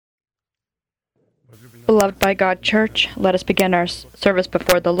Beloved by God Church, let us begin our service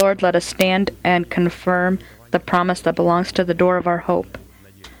before the Lord. Let us stand and confirm the promise that belongs to the door of our hope.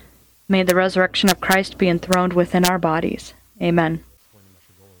 May the resurrection of Christ be enthroned within our bodies. Amen.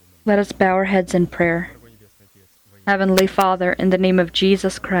 Let us bow our heads in prayer. Heavenly Father, in the name of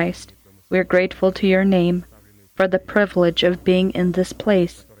Jesus Christ, we are grateful to your name for the privilege of being in this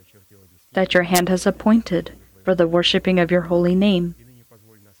place that your hand has appointed for the worshiping of your holy name.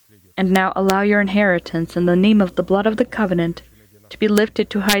 And now allow your inheritance in the name of the blood of the covenant to be lifted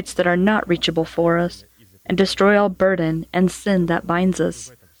to heights that are not reachable for us, and destroy all burden and sin that binds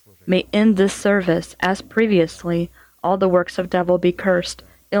us. May in this service, as previously, all the works of devil be cursed,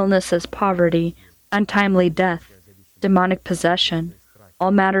 illnesses, poverty, untimely death, demonic possession,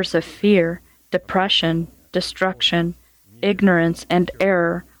 all matters of fear, depression, destruction, ignorance, and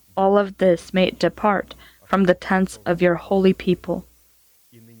error, all of this may depart from the tents of your holy people.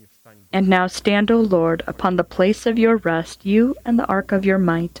 And now stand, O Lord, upon the place of your rest, you and the ark of your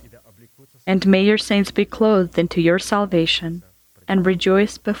might. And may your saints be clothed into your salvation, and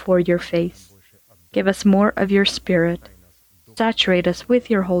rejoice before your face. Give us more of your Spirit. Saturate us with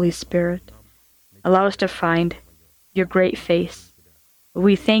your Holy Spirit. Allow us to find your great face.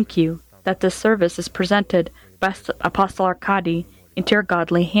 We thank you that this service is presented by Apostle Arkady into your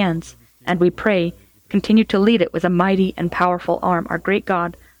godly hands, and we pray, continue to lead it with a mighty and powerful arm, our great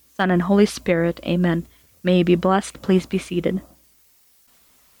God, Son, and Holy Spirit. Amen. May you be blessed. Please be seated.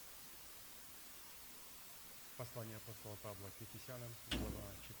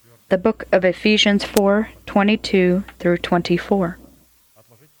 The book of Ephesians 4:22 through 24.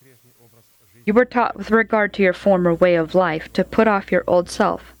 You were taught with regard to your former way of life to put off your old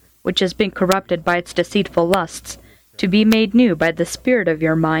self, which has been corrupted by its deceitful lusts, to be made new by the spirit of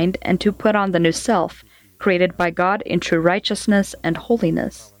your mind, and to put on the new self, created by God in true righteousness and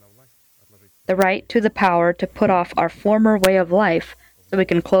holiness. The right to the power to put off our former way of life so we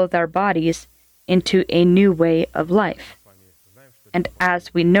can clothe our bodies into a new way of life. And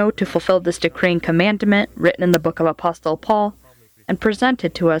as we know, to fulfill this decree and commandment written in the book of Apostle Paul and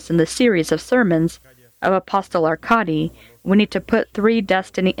presented to us in the series of sermons of Apostle Arkady, we need to put 3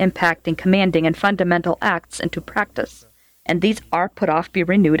 destiny-impacting, commanding, and fundamental acts into practice. And these are put off, be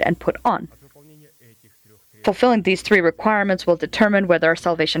renewed, and put on. Fulfilling these 3 requirements will determine whether our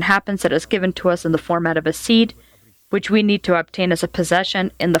salvation happens. It is given to us in the format of a seed, which we need to obtain as a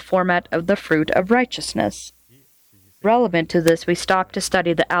possession in the format of the fruit of righteousness. Relevant to this, we stop to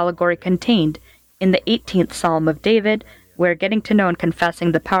study the allegory contained in the 18th Psalm of David, where getting to know and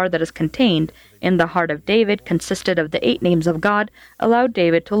confessing the power that is contained in the heart of David consisted of the 8 names of God, allowed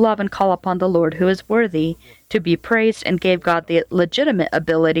David to love and call upon the Lord, who is worthy to be praised, and gave God the legitimate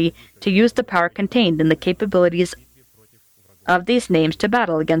ability to use the power contained in the capabilities of these names to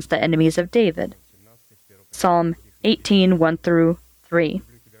battle against the enemies of David. Psalm 18, 1 through 3.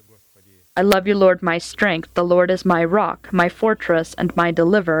 I love you, Lord, my strength. The Lord is my rock, my fortress, and my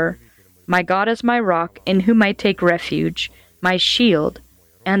deliverer. My God is my rock, in whom I take refuge, my shield,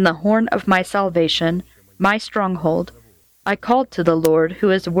 and the horn of my salvation, my stronghold. I called to the Lord, who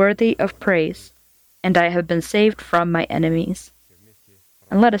is worthy of praise, and I have been saved from my enemies.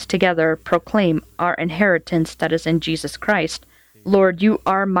 And let us together proclaim our inheritance that is in Jesus Christ. Lord, you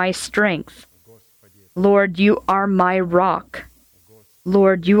are my strength. Lord, you are my rock.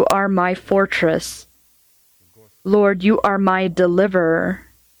 Lord, you are my fortress. Lord, you are my deliverer.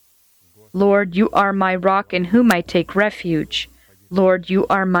 Lord, you are my rock, in whom I take refuge. Lord, you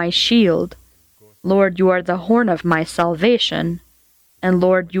are my shield. Lord, you are the horn of my salvation. And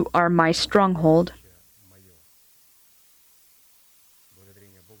Lord, you are my stronghold.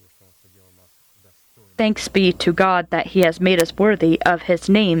 Thanks be to God that He has made us worthy of His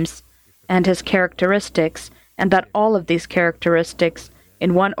names and His characteristics, and that all of these characteristics,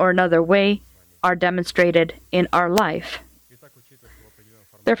 in one or another way, are demonstrated in our life.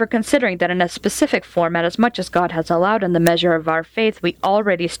 Therefore, considering that in a specific format, as much as God has allowed in the measure of our faith, we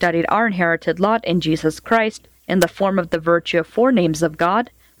already studied our inherited lot in Jesus Christ in the form of the virtue of 4 names of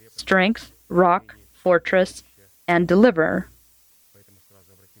God: strength, rock, fortress, and deliverer.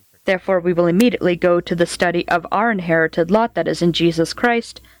 Therefore, we will immediately go to the study of our inherited lot that is in Jesus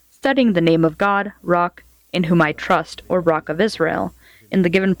Christ, studying the name of God, rock, in whom I trust, or rock of Israel. In the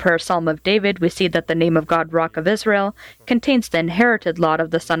given prayer psalm of David, we see that the name of God, Rock of Israel, contains the inherited lot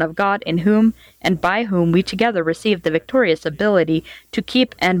of the Son of God, in whom and by whom we together receive the victorious ability to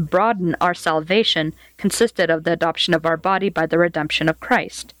keep and broaden our salvation, consisted of the adoption of our body by the redemption of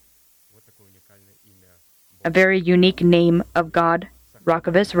Christ. A very unique name of God, Rock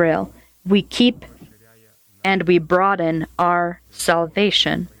of Israel. We keep and we broaden our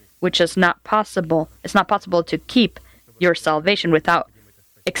salvation. which is not possible. It's not possible to keep your salvation without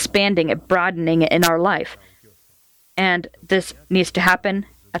expanding it, broadening it in our life. And this needs to happen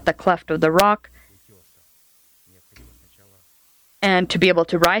at the cleft of the rock. And to be able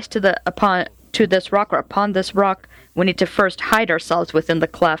to rise to this rock or upon this rock, we need to first hide ourselves within the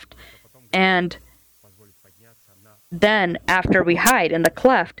cleft. And then, after we hide in the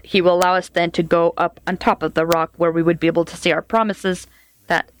cleft, He will allow us then to go up on top of the rock where we would be able to see our promises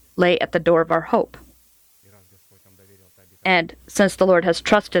that lay at the door of our hope. And since the Lord has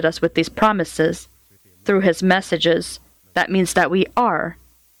trusted us with these promises through His messages, that means that we are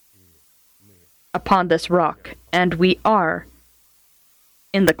upon this rock, and we are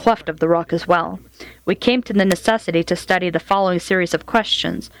in the cleft of the rock as well. We came to the necessity to study the following series of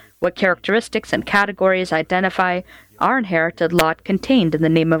questions. What characteristics and categories identify our inherited lot contained in the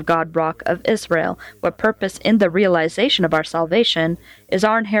name of God, Rock of Israel? What purpose in the realization of our salvation is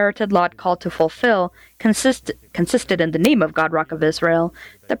our inherited lot called to fulfill, consisted in the name of God, Rock of Israel?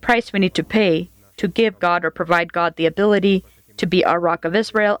 The price we need to pay to give God or provide God the ability to be our Rock of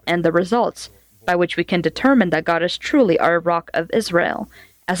Israel, and the results by which we can determine that God is truly our Rock of Israel,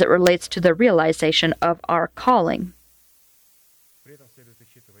 as it relates to the realization of our calling.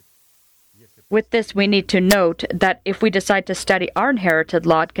 With this, we need to note that if we decide to study our inherited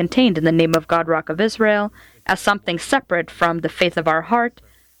lot contained in the name of God, Rock of Israel, as something separate from the faith of our heart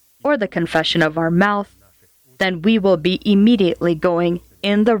or the confession of our mouth, then we will be immediately going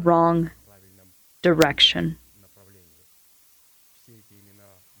in the wrong direction.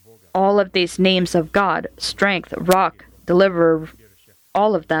 All of these names of God, strength, rock, deliverer,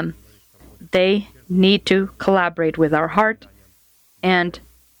 all of them, they need to collaborate with our heart and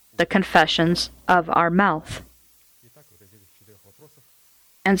the confessions of our mouth.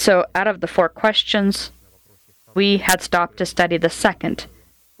 And so, out of the 4 questions, we had stopped to study the second,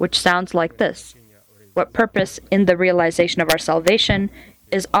 which sounds like this. What purpose in the realization of our salvation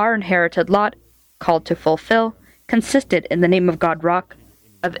is our inherited lot called to fulfill, consisted in the name of God, Rock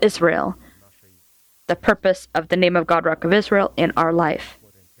of Israel? The purpose of the name of God, Rock of Israel, in our life.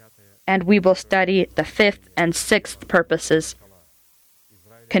 And we will study the 5th and 6th purposes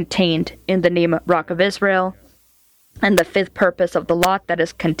contained in the name of Rock of Israel, and the 5th purpose of the lot that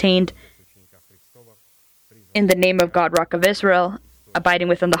is contained in the name of God, Rock of Israel, abiding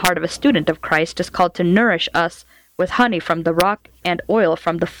within the heart of a student of Christ, is called to nourish us with honey from the rock and oil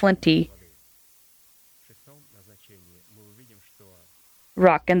from the flinty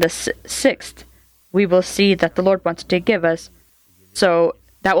rock. And the 6th, we will see that the Lord wants to give us. So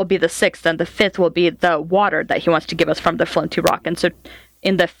that will be the 6th, and the 5th will be the water that He wants to give us from the flinty rock. And so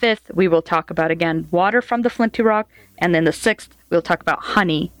in the 5th, we will talk about, again, water from the flinty rock, and in the 6th, we'll talk about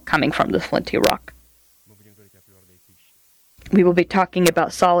honey coming from the flinty rock. We will be talking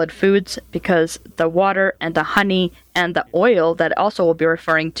about solid foods, because the water and the honey and the oil that also we'll be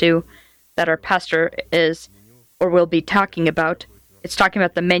referring to, that our pastor is, or will be talking about, it's talking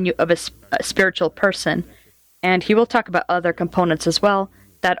about the menu of a spiritual person. And he will talk about other components as well,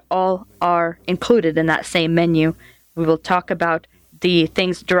 that all are included in that same menu. We will talk about the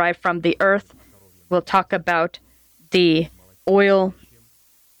things derived from the earth. We'll talk about the oil,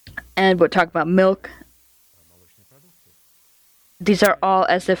 and we'll talk about milk. These are all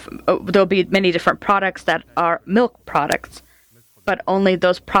as if there'll be many different products that are milk products, but only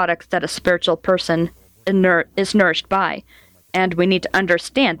those products that a spiritual person is nourished by. And we need to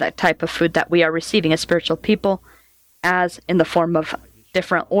understand that type of food that we are receiving as spiritual people, as in the form of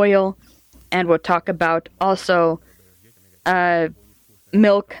different oil. And we'll talk about also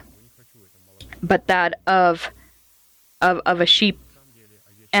milk, but that of a sheep.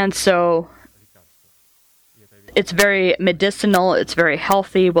 And so it's very medicinal, it's very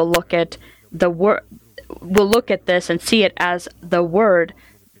healthy. We'll look at we'll look at this and see it as the word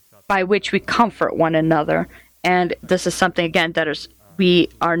by which we comfort one another. And this is something, again, that we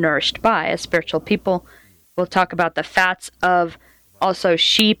are nourished by as spiritual people. We'll talk about the fats of also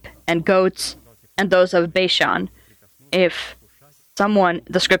sheep and goats and those of Bashan. The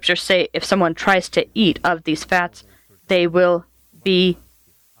scriptures say, if someone tries to eat of these fats, they will be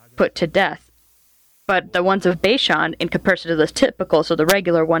put to death. But the ones of Bashan, in comparison to the typical, so the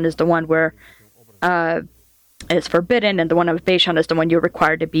regular one is the one where it's forbidden, and the one of Bashan is the one you're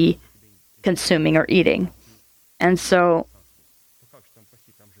required to be consuming or eating. And so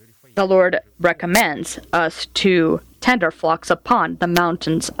the Lord recommends us to tend our flocks upon the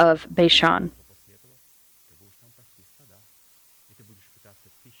mountains of Bashan.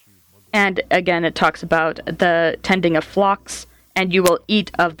 And again, it talks about the tending of flocks, and you will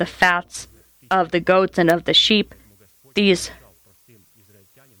eat of the fats of the goats and of the sheep. These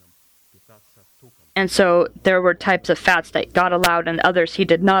And so there were types of fats that God allowed and others he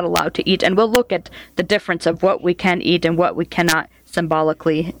did not allow to eat. And we'll look at the difference of what we can eat and what we cannot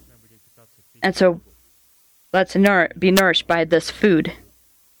symbolically. And so let's be nourished by this food,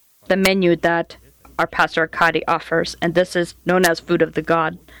 the menu that our Pastor Arkady offers. And this is known as food of the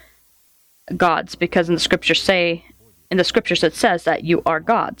gods, because in the scriptures it says that you are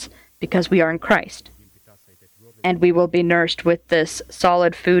gods, because we are in Christ. And we will be nourished with this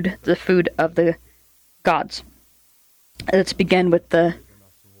solid food, the food of the gods. Let's begin with the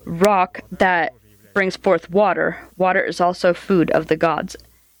rock that brings forth water. Water is also food of the gods.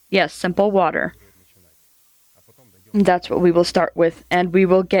 Yes, simple water. That's what we will start with, and we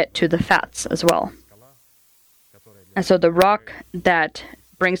will get to the fats as well. And so the rock that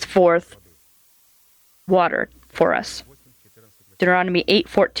brings forth water for us. Deuteronomy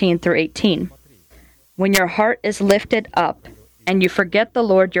 8:14 through 18. When your heart is lifted up, and you forget the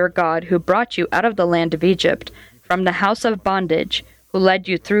Lord your God, who brought you out of the land of Egypt, from the house of bondage, who led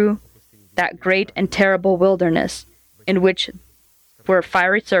you through that great and terrible wilderness, in which were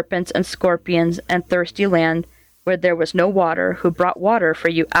fiery serpents and scorpions and thirsty land, where there was no water, who brought water for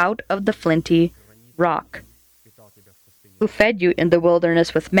you out of the flinty rock, who fed you in the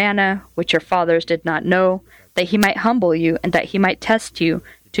wilderness with manna, which your fathers did not know, that he might humble you, and that he might test you,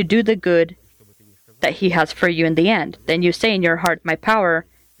 to do the good that he has for you in the end. Then you say in your heart, my power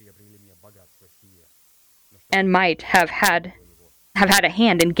and might have had a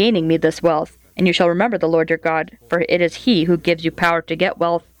hand in gaining me this wealth. And you shall remember the Lord your God, for it is he who gives you power to get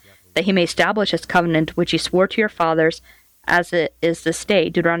wealth, that he may establish his covenant, which he swore to your fathers, as it is this day.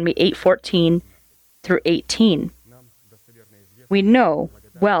 Deuteronomy 8:14 through 18. We know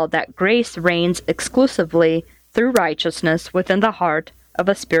well that grace reigns exclusively through righteousness within the heart of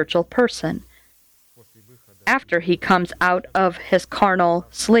a spiritual person, after he comes out of his carnal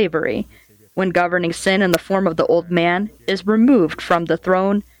slavery, when governing sin in the form of the old man is removed from the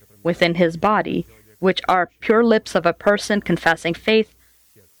throne within his body, which are pure lips of a person confessing faith,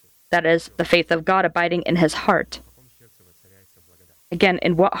 that is, the faith of God abiding in his heart. Again,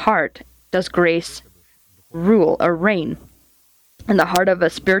 in what heart does grace rule or reign? In the heart of a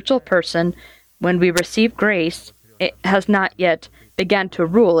spiritual person, when we receive grace, it has not yet begun to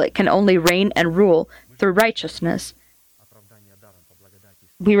rule. It can only reign and rule through righteousness.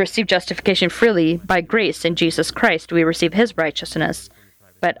 We receive justification freely by grace in Jesus Christ. We receive his righteousness.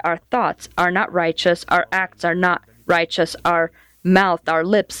 But our thoughts are not righteous. Our acts are not righteous. Our mouth, our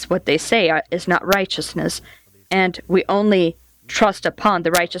lips, what they say is not righteousness. And we only trust upon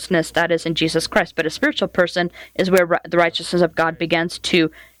the righteousness that is in Jesus Christ. But a spiritual person is where the righteousness of God begins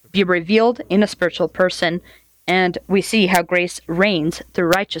to be revealed in a spiritual person. And we see how grace reigns through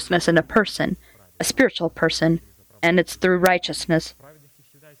righteousness in a person, a spiritual person, and it's through righteousness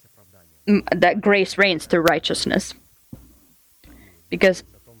that grace reigns through righteousness. Because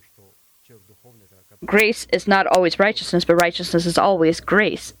grace is not always righteousness, but righteousness is always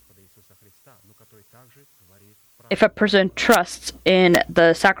grace. If a person trusts in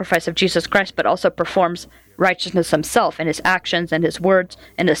the sacrifice of Jesus Christ, but also performs righteousness himself in his actions and his words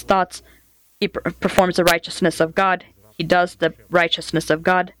and his thoughts, he performs the righteousness of God. He does the righteousness of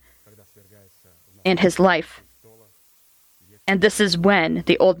God in his life. And this is when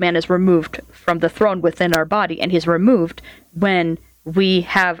the old man is removed from the throne within our body, and he's removed when we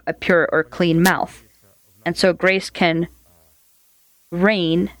have a pure or clean mouth. And so grace can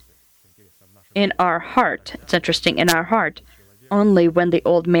reign in our heart. It's interesting, in our heart, only when the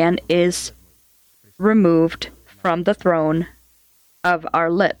old man is removed from the throne of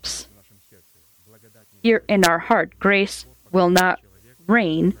our lips. Here in our heart, grace will not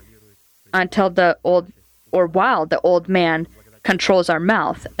reign until while the old man controls our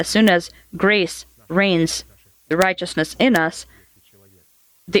mouth. As soon as grace reigns the righteousness in us,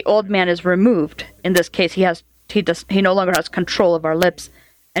 the old man is removed. In this case, he no longer has control of our lips,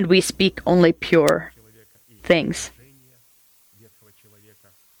 and we speak only pure things.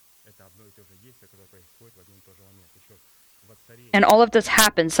 And all of this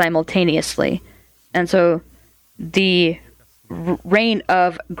happens simultaneously. And so the reign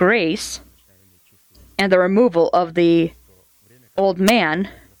of grace and the removal of the old man,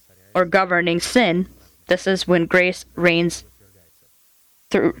 or governing sin, this is when grace reigns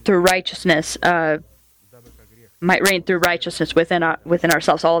through righteousness, might reign through righteousness within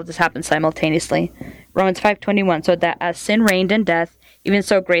ourselves. All of this happens simultaneously. Romans 5:21, so that as sin reigned in death, even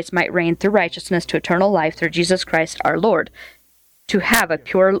so grace might reign through righteousness to eternal life through Jesus Christ our Lord. To have a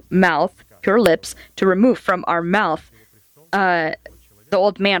pure mouth, pure lips, to remove from our mouth the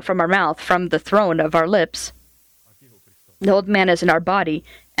old man from our mouth, from the throne of our lips. The old man is in our body,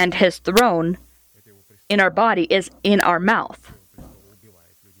 and his throne in our body is in our mouth.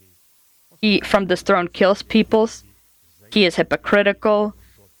 He, from this throne, kills people. He is hypocritical.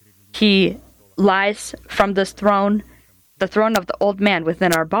 He lies from this throne. The throne of the old man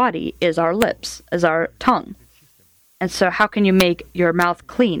within our body is our lips, is our tongue. And so how can you make your mouth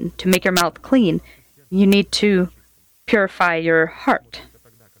clean? To make your mouth clean, you need to purify your heart.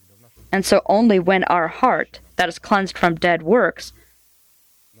 And so only when our heart, that is cleansed from dead works,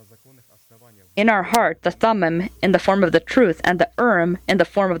 in our heart, the thummim in the form of the truth and the urim in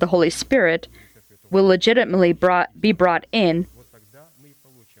the form of the Holy Spirit will legitimately be brought in.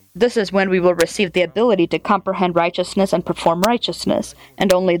 This is when we will receive the ability to comprehend righteousness and perform righteousness,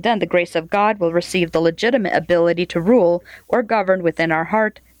 and only then the grace of God will receive the legitimate ability to rule or govern within our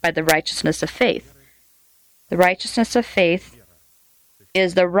heart by the righteousness of faith. The righteousness of faith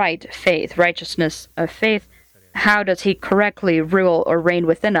is the right faith. Righteousness of faith, how does He correctly rule or reign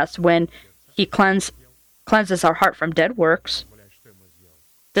within us when He cleanses our heart from dead works?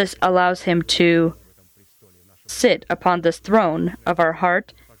 This allows Him to sit upon this throne of our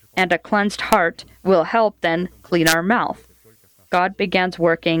heart, and a cleansed heart will help then clean our mouth. God begins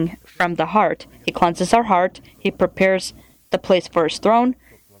working from the heart. He cleanses our heart, He prepares the place for His throne,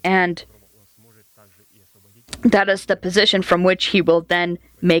 and that is the position from which He will then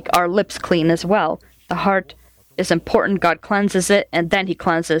make our lips clean as well. The heart is important. God cleanses it, and then He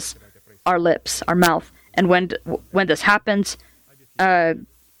cleanses our lips, our mouth. And when this happens,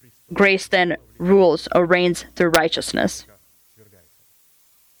 grace then rules or reigns through righteousness.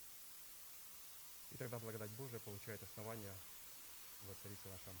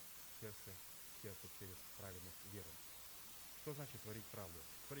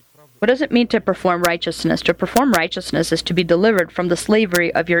 What does it mean to perform righteousness? To perform righteousness is to be delivered from the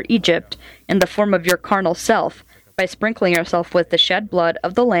slavery of your Egypt in the form of your carnal self, by sprinkling yourself with the shed blood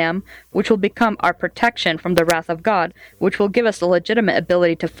of the Lamb, which will become our protection from the wrath of God, which will give us the legitimate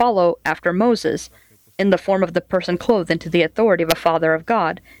ability to follow after Moses, in the form of the person clothed into the authority of a Father of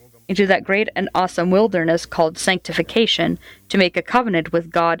God, into that great and awesome wilderness called sanctification, to make a covenant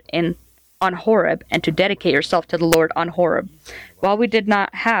with God on Horeb, and to dedicate yourself to the Lord on Horeb. While we did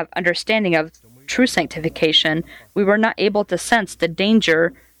not have understanding of true sanctification, we were not able to sense the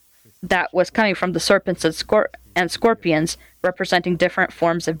danger that was coming from the serpents and scorpions, representing different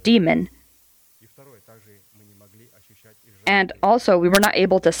forms of demon. And also, we were not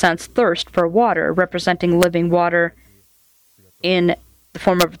able to sense thirst for water, representing living water in the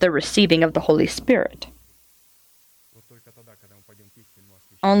form of the receiving of the Holy Spirit.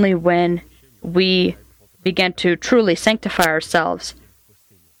 Only when we began to truly sanctify ourselves,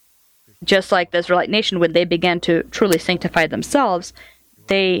 just like the Israelite nation, when they began to truly sanctify themselves,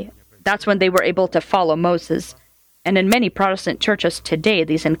 that's when they were able to follow Moses. And in many Protestant churches today,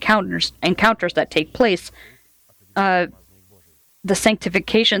 these encounters that take place, the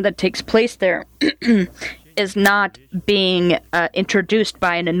sanctification that takes place there is not being introduced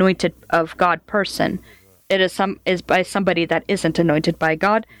by an anointed of God person. It is by somebody that isn't anointed by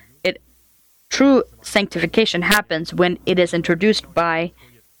God. True sanctification happens when it is introduced by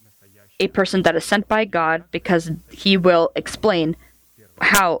a person that is sent by God, because he will explain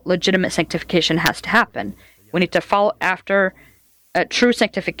how legitimate sanctification has to happen. We need to follow after true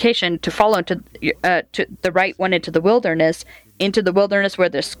sanctification, to follow into to the right one into the wilderness where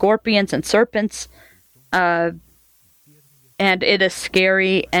there's scorpions and serpents, and it is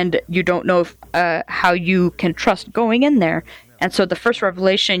scary, and you don't know how you can trust going in there. And so the first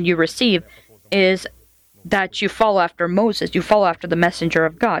revelation you receive is that you follow after Moses, you follow after the messenger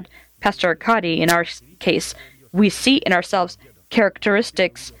of God. Pastor Arkady, in our case, we see in ourselves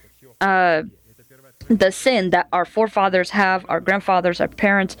characteristics, the sin that our forefathers have, our grandfathers, our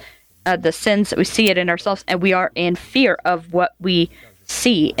parents, the sins, we see it in ourselves, and we are in fear of what we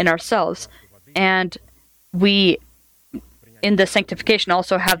see in ourselves. And we, in the sanctification,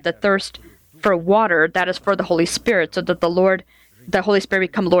 also have the thirst for water that is for the Holy Spirit, so that the Holy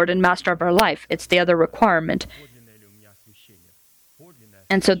Spirit become Lord and Master of our life. It's the other requirement.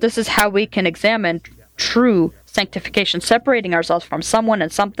 And so this is how we can examine true sanctification, separating ourselves from someone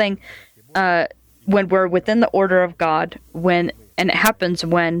and something when we're within the order of God, and it happens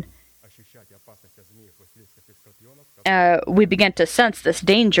when we begin to sense this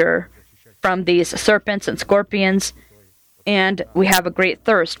danger from these serpents and scorpions, and we have a great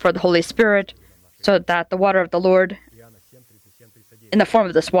thirst for the Holy Spirit, so that the water of the Lord, in the form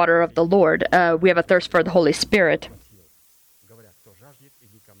of this water of the Lord, we have a thirst for the Holy Spirit.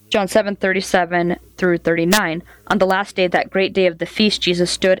 John 7:37 through 39. On the last day, that great day of the feast, Jesus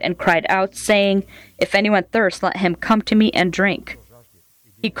stood and cried out, saying, "If anyone thirsts, let him come to me and drink.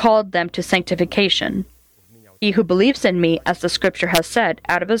 He called them to sanctification. He who believes in me, as the scripture has said,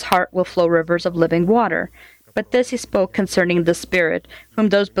 out of his heart will flow rivers of living water. But this he spoke concerning the Spirit, whom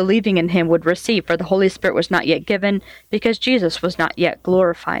those believing in him would receive, for the Holy Spirit was not yet given, because Jesus was not yet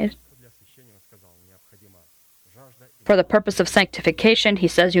glorified. For the purpose of sanctification, he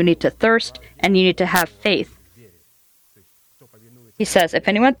says you need to thirst and you need to have faith. He says, if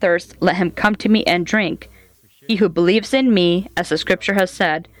anyone thirsts, let him come to me and drink. He who believes in me, as the scripture has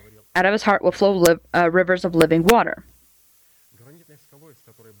said, out of his heart will flow rivers of living water.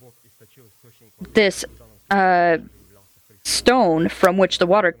 This stone from which the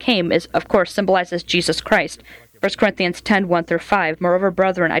water came is, of course, symbolizes Jesus Christ. 1 Corinthians 10, 1-5. Moreover,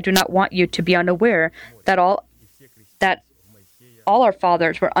 brethren, I do not want you to be unaware that all our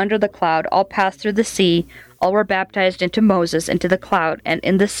fathers were under the cloud, all passed through the sea, all were baptized into Moses, into the cloud, and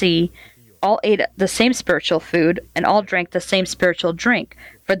in the sea. All ate the same spiritual food, and all drank the same spiritual drink,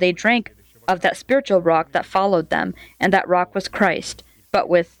 for they drank of that spiritual rock that followed them, and that rock was Christ. But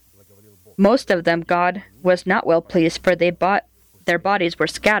with most of them God was not well pleased, for their bodies were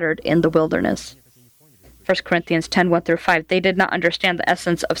scattered in the wilderness. 1 Corinthians 10, 1-5. They did not understand the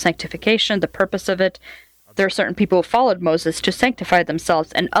essence of sanctification, the purpose of it. There are certain people who followed Moses to sanctify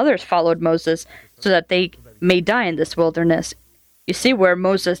themselves, and others followed Moses so that they may die in this wilderness. You see where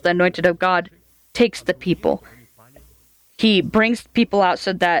Moses, the anointed of God, takes the people. He brings people out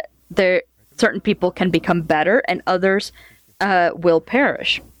so that certain people can become better and others will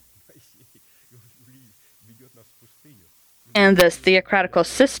perish. And this theocratical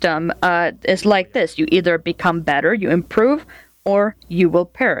system is like this. You either become better, you improve, or you will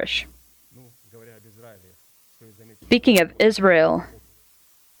perish. Speaking of Israel,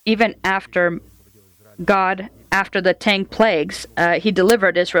 even after the 10 plagues, he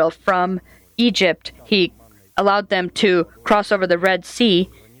delivered Israel from Egypt. He allowed them to cross over the Red Sea.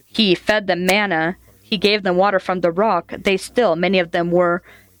 He fed them manna. He gave them water from the rock. Many of them were,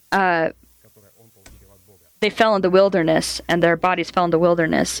 they fell in the wilderness, and their bodies fell in the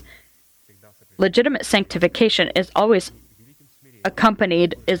wilderness. Legitimate sanctification is always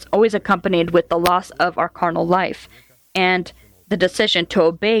accompanied with the loss of our carnal life and the decision to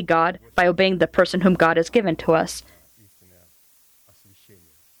obey God by obeying the person whom God has given to us.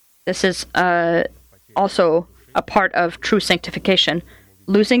 This is also a part of true sanctification.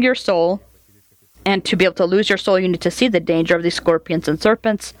 Losing your soul, and to be able to lose your soul, you need to see the danger of these scorpions and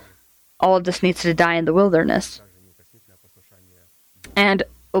serpents. All of this needs to die in the wilderness. And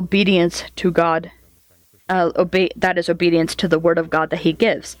obedience to God, that is obedience to the word of God that he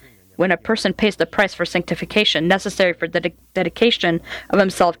gives. When a person pays the price for sanctification necessary for the dedication of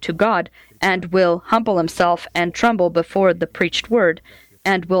himself to God, and will humble himself and tremble before the preached word,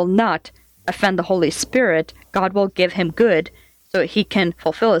 and will not offend the Holy Spirit, God will give him good so he can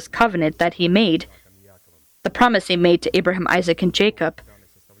fulfill his covenant that he made, the promise he made to Abraham, Isaac, and Jacob.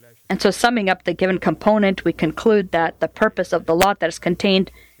 And so summing up the given component, we conclude that the purpose of the law that is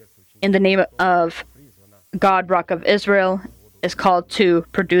contained in the name of God, Rock of Israel, is called to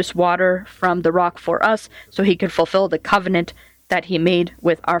produce water from the rock for us so he could fulfill the covenant that he made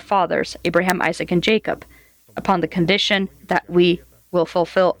with our fathers, Abraham, Isaac, and Jacob, upon the condition that we will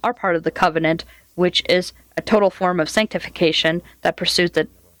fulfill our part of the covenant, which is a total form of sanctification that pursues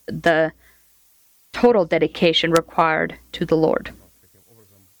the total dedication required to the Lord.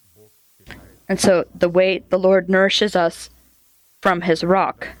 And so the way the Lord nourishes us from his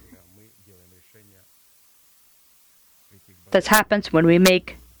rock, this happens when we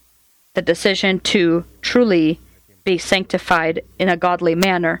make the decision to truly be sanctified in a godly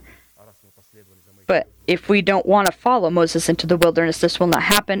manner. But if we don't want to follow Moses into the wilderness, this will not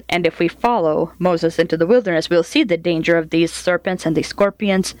happen. And if we follow Moses into the wilderness, we'll see the danger of these serpents and these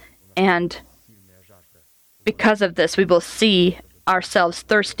scorpions. And because of this, we will see ourselves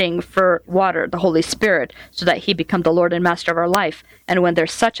thirsting for water, the Holy Spirit, so that he become the Lord and Master of our life. And when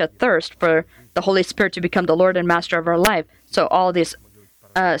there's such a thirst for the Holy Spirit to become the Lord and Master of our life, so all these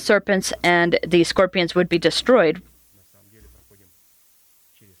serpents and these scorpions would be destroyed.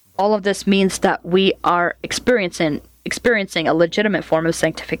 All of this means that we are experiencing a legitimate form of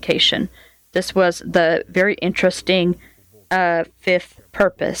sanctification. This was the very interesting fifth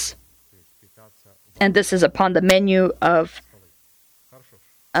purpose. And this is upon the menu of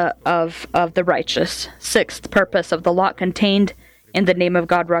the righteous. Sixth purpose of the law contained in the name of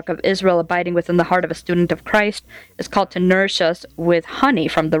God, Rock of Israel, abiding within the heart of a student of Christ, is called to nourish us with honey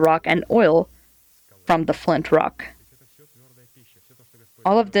from the rock and oil from the flint rock.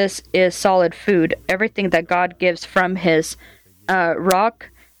 All of this is solid food. Everything that God gives from his rock,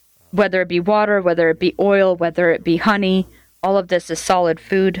 whether it be water, whether it be oil, whether it be honey, All of this is solid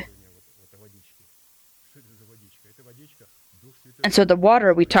food. And so the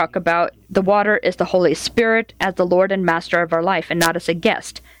water we talk about, the water is the Holy Spirit as the Lord and Master of our life and not as a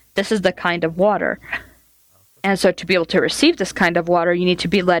guest. This is the kind of water. And so to be able to receive this kind of water, you need to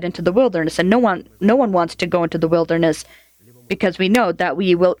be led into the wilderness. And no one wants to go into the wilderness because we know that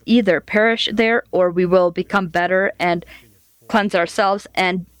we will either perish there or we will become better and cleanse ourselves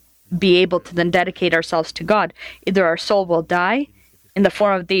and be able to then dedicate ourselves to God. Either our soul will die in the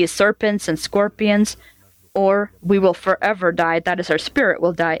form of these serpents and scorpions, or we will forever die. That is, our spirit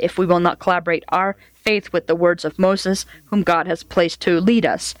will die if we will not collaborate our faith with the words of Moses, whom God has placed to lead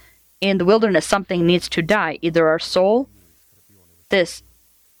us. In the wilderness, something needs to die. Either our soul, this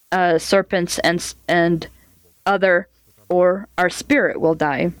serpents and other, or our spirit will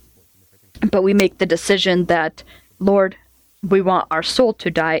die. But we make the decision that, Lord, we want our soul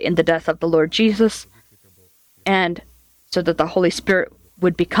to die in the death of the Lord Jesus, and so that the Holy Spirit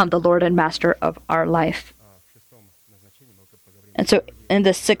would become the Lord and Master of our life. And so in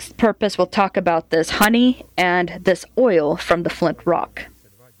the sixth purpose, we'll talk about this honey and this oil from the flint rock.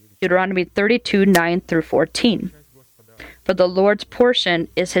 Deuteronomy 32, 9 through 14. For the Lord's portion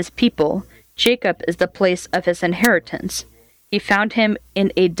is his people. Jacob is the place of his inheritance. He found him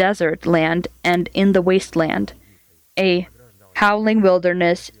in a desert land and in the wasteland, a howling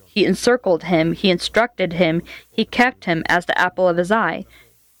wilderness. He encircled him. He instructed him. He kept him as the apple of his eye.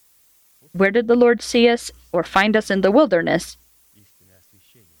 Where did the Lord see us or find us in the wilderness?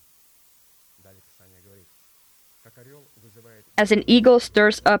 As an eagle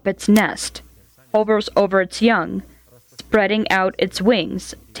stirs up its nest, hovers over its young, spreading out its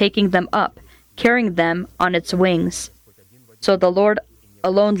wings, taking them up, carrying them on its wings. So the Lord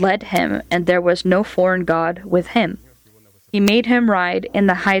alone led him, and there was no foreign god with him. He made him ride in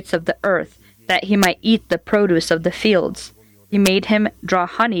the heights of the earth, that he might eat the produce of the fields. He made him draw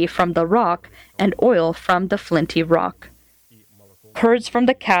honey from the rock, and oil from the flinty rock. Curds from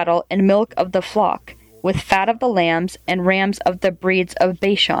the cattle, and milk of the flock, with fat of the lambs, and rams of the breeds of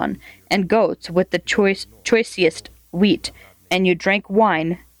Bashan, and goats with the choicest wheat, and you drank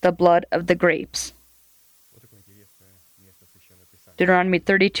wine, the blood of the grapes. Deuteronomy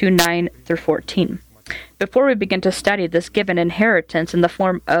 32, 9 through 14. Before we begin to study this given inheritance in the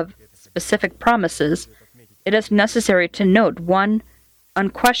form of specific promises, it is necessary to note one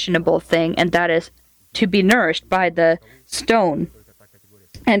unquestionable thing, and that is to be nourished by the stone.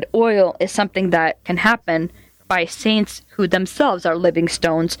 And oil is something that can happen by saints who themselves are living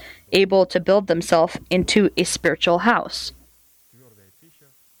stones, able to build themselves into a spiritual house.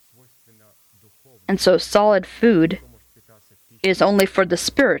 And so solid food is only for the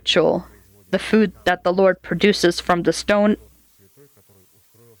spiritual. The food that the Lord produces from the stone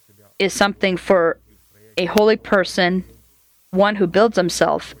is something for a holy person, one who builds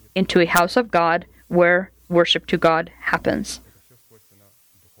himself into a house of God where worship to God happens.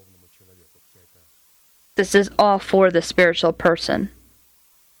 This is all for the spiritual person.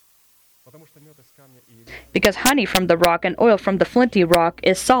 Because honey from the rock and oil from the flinty rock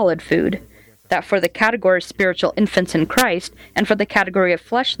is solid food, that for the category of spiritual infants in Christ and for the category of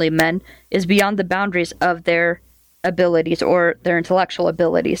fleshly men is beyond the boundaries of their abilities or their intellectual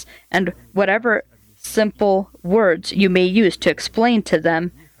abilities. And whatever simple words you may use to explain to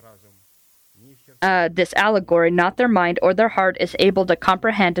them this allegory, not their mind or their heart is able to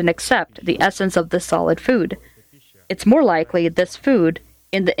comprehend and accept the essence of this solid food. It's more likely this food,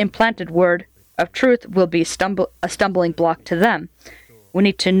 in the implanted word of truth, will be a stumbling block to them. We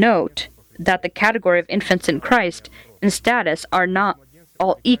need to note that the category of infants in Christ in status are not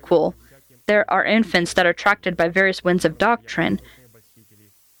all equal. There are infants that are attracted by various winds of doctrine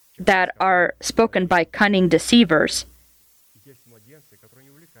that are spoken by cunning deceivers.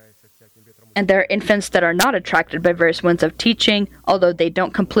 And there are infants that are not attracted by various winds of teaching, although they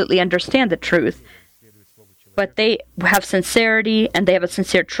don't completely understand the truth. But they have sincerity and they have a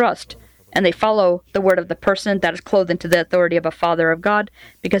sincere trust. And they follow the word of the person that is clothed into the authority of a Father of God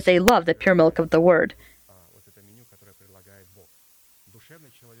because they love the pure milk of the word.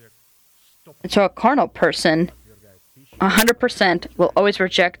 And so a carnal person, 100%, will always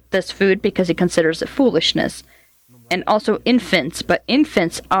reject this food because he considers it foolishness. And also infants, but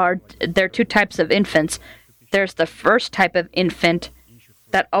there are two types of infants. There's the first type of infant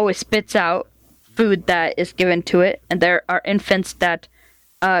that always spits out food that is given to it, and there are infants that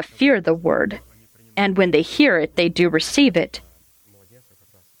fear the word, and when they hear it, they do receive it.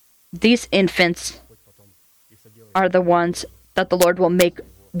 These infants are the ones that the Lord will make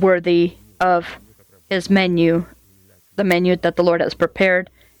worthy of his menu, the menu that the Lord has prepared,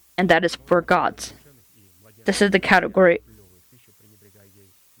 and that is for gods. This is the category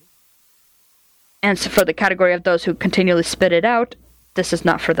And so for the category of those who continually spit it out, this is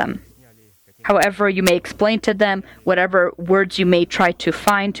not for them. However, you may explain to them whatever words you may try to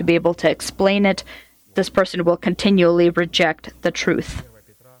find to be able to explain it, this person will continually reject the truth.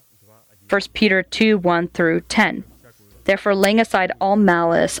 1 Peter 2:1-10. Therefore, laying aside all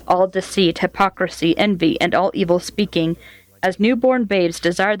malice, all deceit, hypocrisy, envy, and all evil speaking, as newborn babes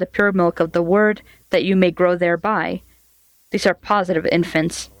desire the pure milk of the word, that you may grow thereby. These are positive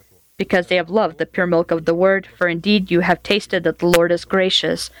infants, because they have loved the pure milk of the word, for indeed you have tasted that the Lord is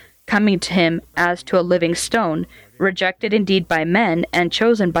gracious, coming to him as to a living stone, rejected indeed by men, and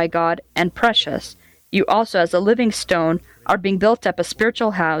chosen by God, and precious. You also, as a living stone, are being built up a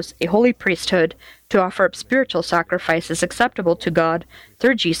spiritual house, a holy priesthood, to offer up spiritual sacrifices acceptable to God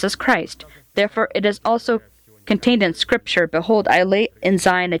through Jesus Christ. Therefore it is also contained in Scripture, Behold, I lay in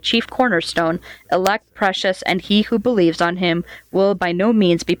Zion a chief cornerstone, elect, precious, and he who believes on him will by no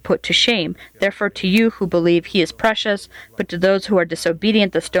means be put to shame. Therefore to you who believe he is precious, but to those who are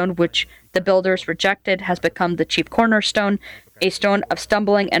disobedient, the stone which the builders rejected has become the chief cornerstone, a stone of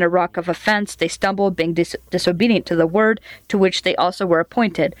stumbling and a rock of offense. They stumble, being disobedient to the word, to which they also were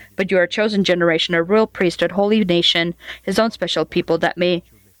appointed. But you are a chosen generation, a royal priesthood, holy nation, his own special people, that may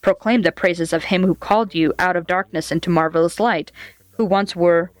proclaim the praises of him who called you out of darkness into marvelous light, who once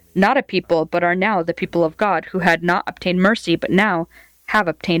were not a people, but are now the people of God, who had not obtained mercy, but now have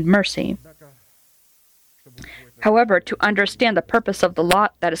obtained mercy. However, to understand the purpose of the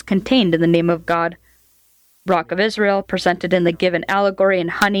lot that is contained in the name of God, Rock of Israel, presented in the given allegory, and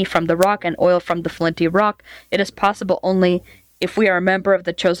honey from the rock and oil from the flinty rock, it is possible only if we are a member of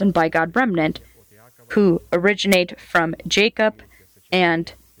the chosen by God remnant, who originate from Jacob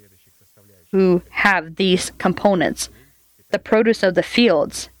and who have these components. The produce of the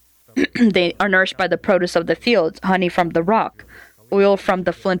fields, they are nourished by the produce of the fields, honey from the rock, oil from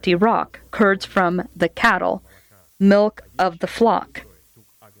the flinty rock, curds from the cattle, milk of the flock,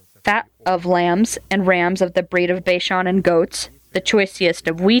 fat of lambs and rams of the breed of Bashan and goats, the choicest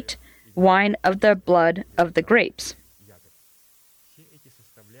of wheat, wine of the blood of the grapes.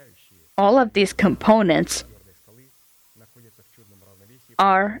 All of these components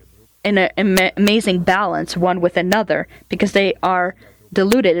are in an amazing balance one with another, because they are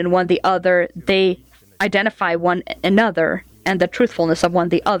diluted in one the other. They identify one another and the truthfulness of one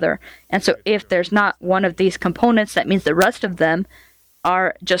the other. And so if there's not one of these components, that means the rest of them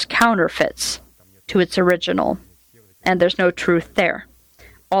are just counterfeits to its original, and there's no truth there.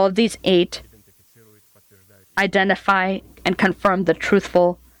 All of these 8 identify and confirm the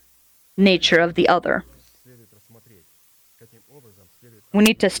truthful nature of the other. We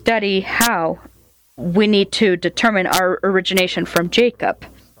need to study how we need to determine our origination from Jacob.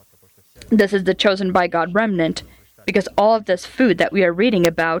 This is the chosen by God remnant, because all of this food that we are reading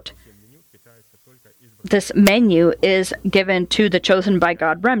about, this menu is given to the chosen by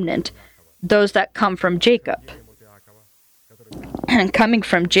God remnant, those that come from Jacob. And coming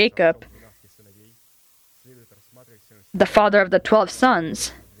from Jacob, the father of the 12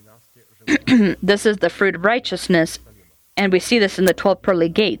 sons, this is the fruit of righteousness, and we see this in the 12 pearly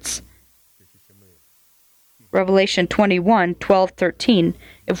gates. Revelation 21:12-13.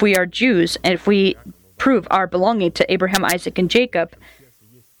 If we are Jews, and if we prove our belonging to Abraham, Isaac, and Jacob,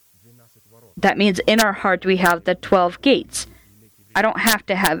 that means in our heart we have the 12 gates. I don't have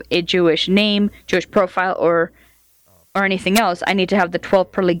to have a Jewish name, Jewish profile, or anything else. I need to have the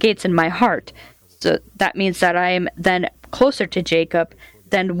 12 pearly gates in my heart. So that means that I am then closer to Jacob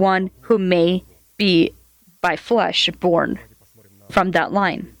than one who may be by flesh born from that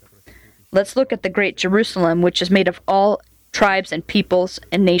line. Let's look at the Great Jerusalem, which is made of all tribes and peoples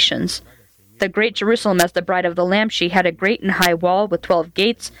and nations. The Great Jerusalem, as the bride of the Lamb, she had a great and high wall with 12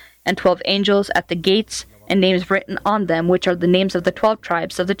 gates, and 12 angels at the gates, and names written on them, which are the names of the 12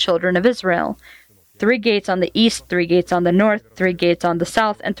 tribes of the children of Israel. 3 gates on the east, 3 gates on the north, 3 gates on the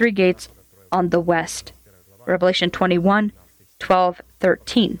south, and 3 gates on the west. Revelation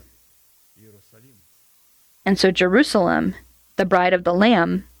 21:12-13. And so Jerusalem, the bride of the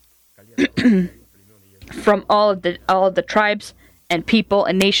Lamb, from all of the tribes and people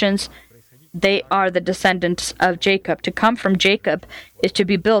and nations, they are the descendants of Jacob. To come from Jacob is to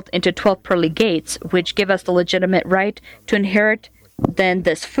be built into 12 pearly gates, which give us the legitimate right to inherit then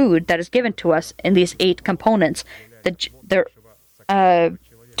this food that is given to us in these 8 components. The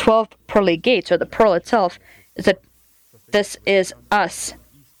 12 pearly gates, or the pearl itself, is that this is us.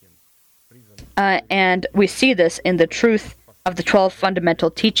 And we see this in the truth of the 12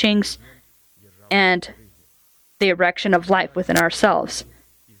 fundamental teachings and the erection of life within ourselves,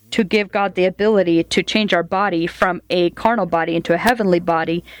 to give God the ability to change our body from a carnal body into a heavenly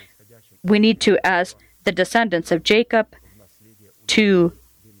body, we need to, as the descendants of Jacob, to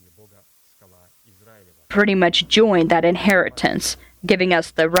pretty much join that inheritance, giving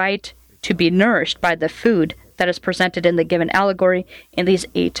us the right to be nourished by the food that is presented in the given allegory in these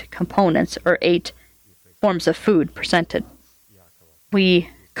 8 components or 8 forms of food presented. We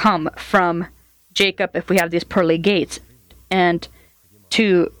come from Jacob if we have these pearly gates, and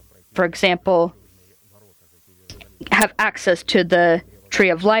to, for example, have access to the tree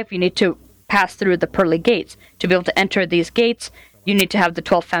of life, you need to pass through the pearly gates. To be able to enter these gates, you need to have the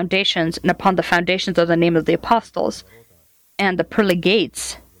 12 foundations, and upon the foundations are the name of the apostles. And the pearly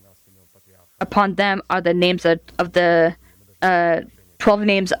gates, upon them are the names of the 12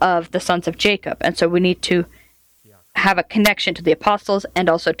 names of the sons of Jacob. And so we need to have a connection to the apostles and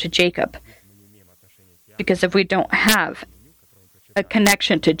also to Jacob. Because if we don't have a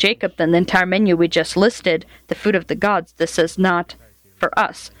connection to Jacob, then the entire menu we just listed, the food of the gods, this is not for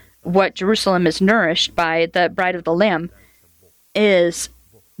us. What Jerusalem is nourished by, the bride of the Lamb, is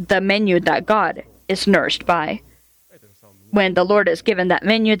the menu that God is nourished by. When the Lord is given that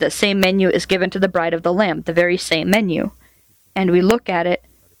menu, the same menu is given to the bride of the Lamb, the very same menu. And we look at it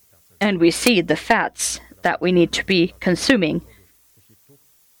and we see the fats that we need to be consuming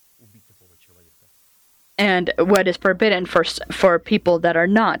and what is forbidden for people that are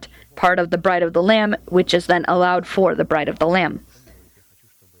not part of the bride of the Lamb, which is then allowed for the bride of the Lamb.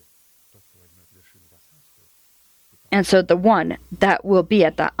 And so the one that will be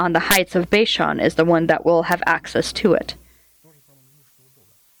on the heights of Bashan is the one that will have access to it.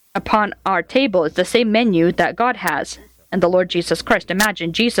 Upon our table is the same menu that God has and the Lord Jesus Christ.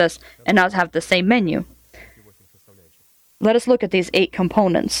 Imagine Jesus and us have the same menu. Let us look at these 8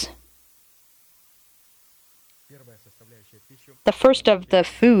 components. The first of the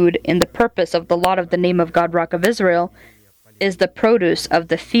food in the purpose of the lot of the name of God, Rock of Israel, is the produce of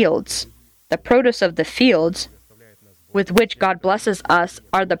the fields. The produce of the fields with which God blesses us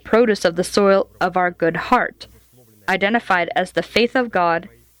are the produce of the soil of our good heart, identified as the faith of God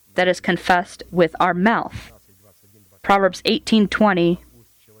that is confessed with our mouth. Proverbs 18:20,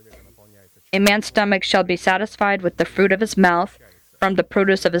 a man's stomach shall be satisfied with the fruit of his mouth, from the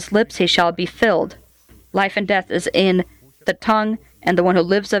produce of his lips he shall be filled. Life and death is in the tongue, and the one who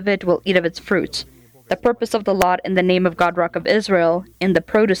lives of it will eat of its fruits. The purpose of the lot in the name of God, Rock of Israel, in the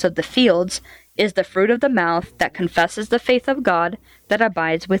produce of the fields, is the fruit of the mouth that confesses the faith of God that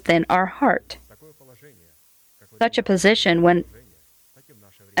abides within our heart. Such a position, when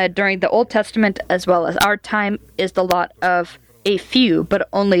during the Old Testament as well as our time, is the lot of a few, but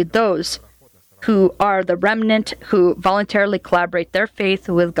only those who are the remnant who voluntarily collaborate their faith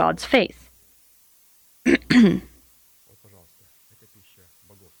with God's faith.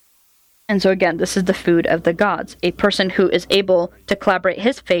 And so again, this is the food of the gods, a person who is able to collaborate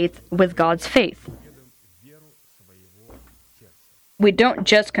his faith with God's faith. We don't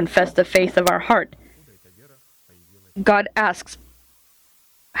just confess the faith of our heart. God asks,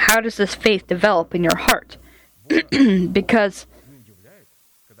 how does this faith develop in your heart? Because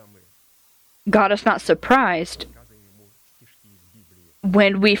God is not surprised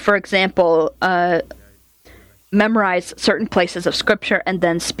when we, for example, memorize certain places of Scripture and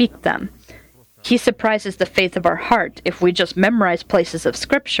then speak them. He surprises the faith of our heart. If we just memorize places of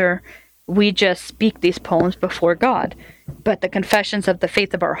Scripture, we just speak these poems before God. But the confessions of the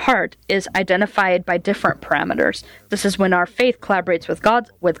faith of our heart is identified by different parameters. This is when our faith collaborates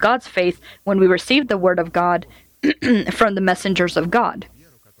with God's faith, when we receive the Word of God from the messengers of God.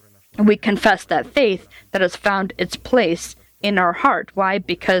 We confess that faith that has found its place in our heart. Why?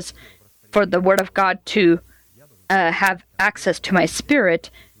 Because for the Word of God to have access to my spirit,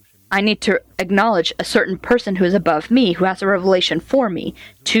 I need to acknowledge a certain person who is above me, who has a revelation for me,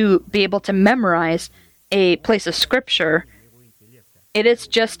 to be able to memorize a place of Scripture. It is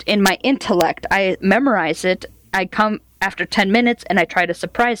just in my intellect. I memorize it. I come after 10 minutes and I try to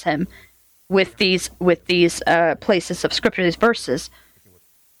surprise him with these places of Scripture, these verses.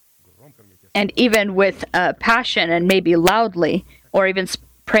 And even with passion and maybe loudly, or even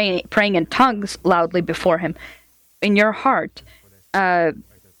praying in tongues loudly before him, in your heart,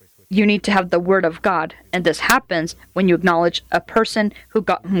 you need to have the Word of God. And this happens when you acknowledge a person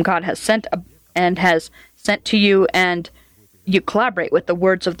whom God has sent and has sent to you, and you collaborate with the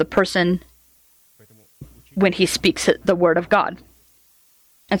words of the person when he speaks the Word of God.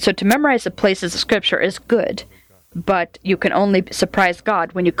 And so to memorize the places of Scripture is good, but you can only surprise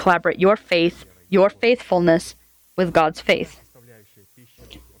God when you collaborate your faith, your faithfulness, with God's faith.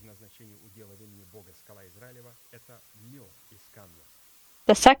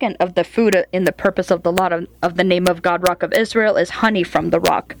 The second of the food in the purpose of the lot of the name of God, Rock of Israel, is honey from the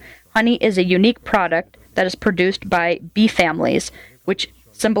rock. Honey is a unique product that is produced by bee families, which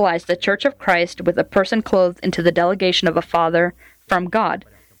symbolize the Church of Christ with a person clothed into the delegation of a father from God.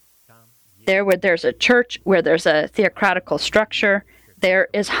 There, where there's a church, where there's a theocratical structure, there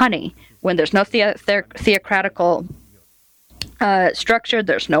is honey. When there's no theocratical structure,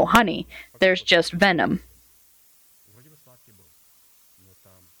 there's no honey. There's just venom.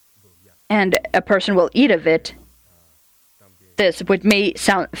 And a person will eat of it. This, which may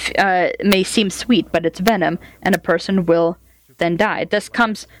seem sweet, but it's venom, and a person will then die. This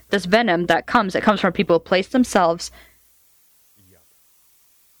venom it comes from people who place themselves,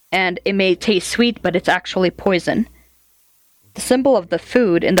 and it may taste sweet, but it's actually poison. The symbol of the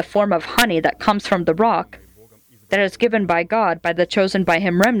food in the form of honey that comes from the rock, that is given by God, by the chosen by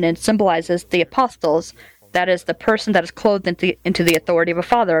Him remnant, symbolizes the apostles, that is, the person that is clothed into the authority of a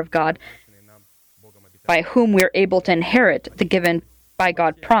Father of God, by whom we are able to inherit the given by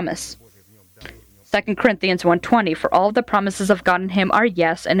God promise. 2 Corinthians 1:20, for all of the promises of God in Him are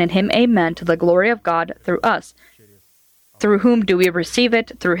yes, and in Him amen, to the glory of God through us. Through whom do we receive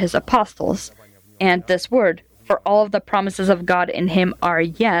it? Through His apostles. And this word, for all of the promises of God in Him are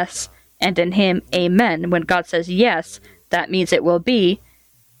yes, and in Him amen. When God says yes, that means it will be.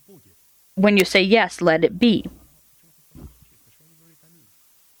 When you say yes, let it be.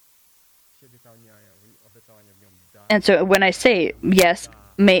 And so when I say yes,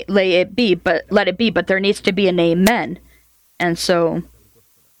 let it be, but there needs to be an amen. And so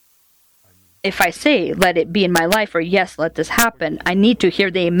if I say let it be in my life, or yes, let this happen, I need to hear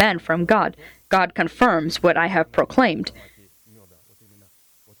the amen from God. God confirms what I have proclaimed.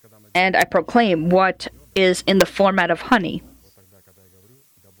 And I proclaim what is in the format of honey.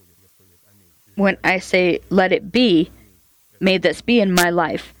 When I say let it be, may this be in my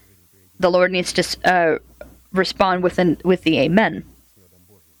life, the Lord needs to respond with the amen.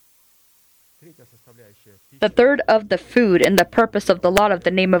 The third of the food and the purpose of the lot of the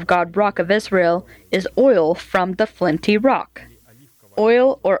name of God, Rock of Israel, is oil from the flinty rock.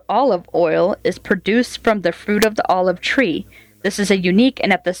 Oil or olive oil is produced from the fruit of the olive tree. This is a unique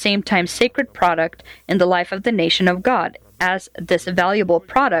and at the same time sacred product in the life of the nation of God, as this valuable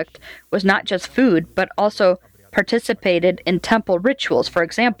product was not just food, but also participated in temple rituals. For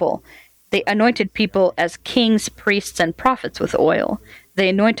example, they anointed people as kings, priests, and prophets with oil. They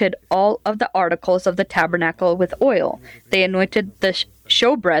anointed all of the articles of the tabernacle with oil. They anointed the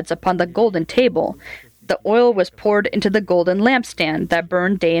showbreads upon the golden table. The oil was poured into the golden lampstand that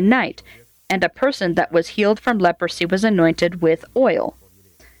burned day and night, and a person that was healed from leprosy was anointed with oil.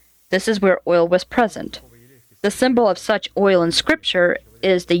 This is where oil was present. The symbol of such oil in Scripture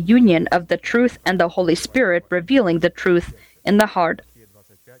is the union of the truth and the Holy Spirit revealing the truth in the heart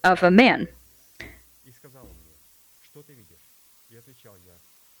of a man.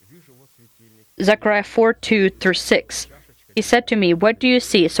 Zechariah 4:2-6. He said to me, "What do you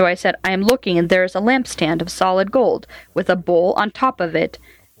see?" So I said, "I am looking, and there is a lampstand of solid gold, with a bowl on top of it,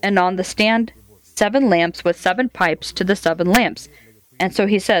 and on the stand 7 lamps with 7 pipes to the 7 lamps." And so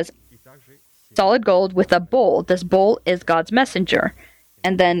he says, solid gold with a bowl. This bowl is God's messenger.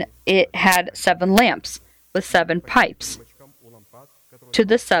 And then it had 7 lamps with 7 pipes to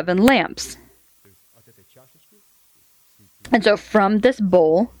the 7 lamps. And so from this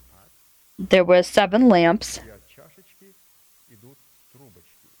bowl, there were 7 lamps,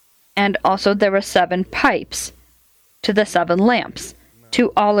 and also there were 7 pipes to the 7 lamps.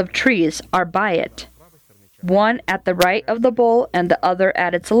 2 olive trees are by it, one at the right of the bowl and the other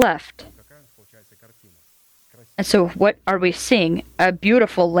at its left. And so what are we seeing? A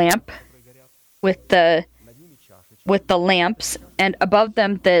beautiful lamp with the lamps, and above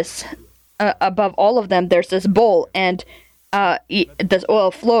them above all of them there's this bowl, and this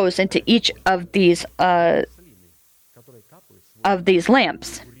oil flows into each of these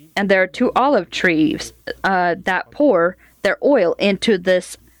lamps. And there are 2 olive trees that pour their oil into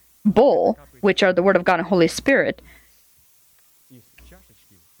this bowl, which are the Word of God and Holy Spirit.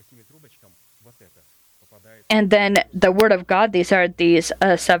 And then the Word of God, these are these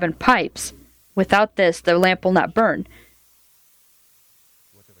 7 pipes. Without this, the lamp will not burn.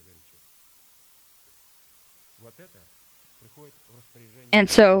 And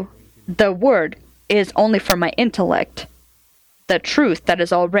so the Word is only for my intellect. The truth that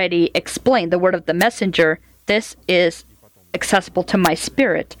is already explained, the word of the messenger, this is accessible to my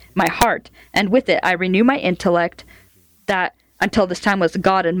spirit, my heart. And with it, I renew my intellect that until this time was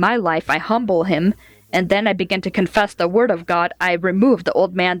God in my life. I humble Him. And then I begin to confess the word of God. I remove the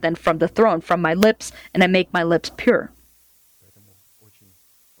old man then from the throne, from my lips, and I make my lips pure.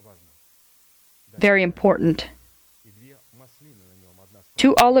 Very important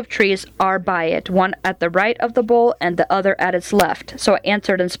 2 olive trees are by it, one at the right of the bowl and the other at its left. So I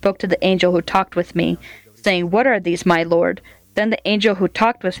answered and spoke to the angel who talked with me, saying, What are these, my lord? Then the angel who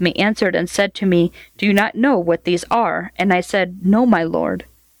talked with me answered and said to me, Do you not know what these are? And I said, No, my lord.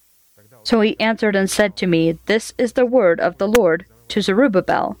 So he answered and said to me, This is the word of the Lord to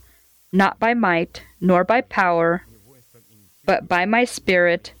Zerubbabel, not by might, nor by power, but by my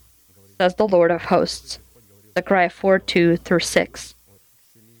spirit, says the Lord of hosts. Zechariah 4:2-6.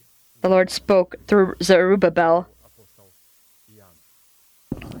 The Lord spoke through Zerubbabel.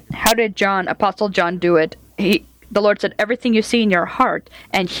 How did Apostle John do it? The Lord said, everything you see in your heart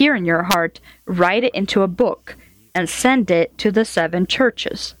and hear in your heart, write it into a book and send it to the 7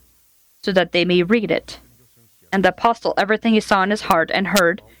 churches so that they may read it. And the apostle, everything he saw in his heart and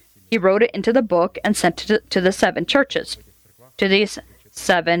heard, he wrote it into the book and sent it to the 7 churches, to these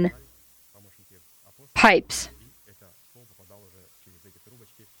 7 pipes.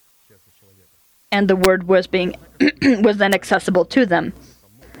 And the word was was then accessible to them.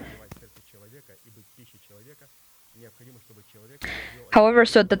 However,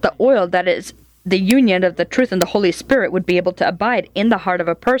 so that the oil that is the union of the truth and the Holy Spirit would be able to abide in the heart of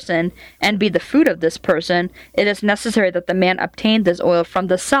a person and be the food of this person, it is necessary that the man obtain this oil from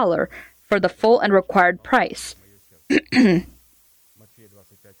the seller for the full and required price.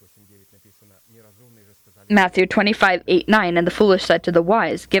 Matthew 25:8-9, and the foolish said to the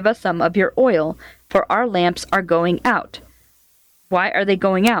wise, Give us some of your oil, for our lamps are going out. Why are they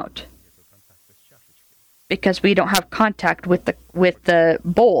going out? Because we don't have contact with the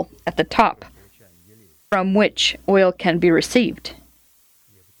bowl at the top, from which oil can be received.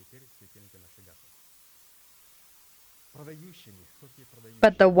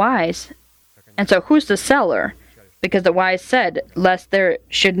 But the wise, and so who's the seller? Because the wise said, Lest there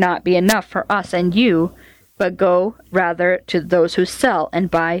should not be enough for us and you, but go rather to those who sell and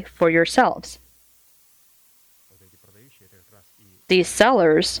buy for yourselves. These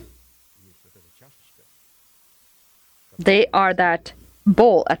sellers, they are that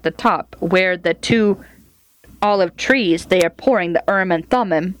bowl at the top where the 2 olive trees, they are pouring the Urim and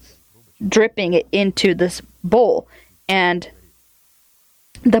Thummim, dripping it into this bowl, and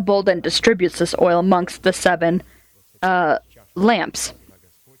the bowl then distributes this oil amongst the 7 lamps.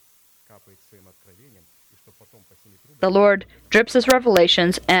 The Lord drips his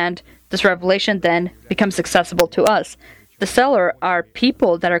revelations, and this revelation then becomes accessible to us. The seller are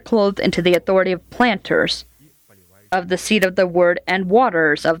people that are clothed into the authority of planters of the seed of the word and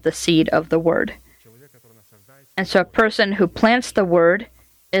waterers of the seed of the word. And so a person who plants the word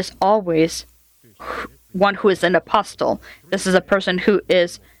is always one who is an apostle. This is a person who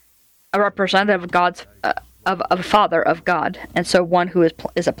is a representative of God's of a father of God. And so one who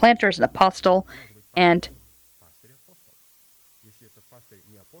is a planter is an apostle, and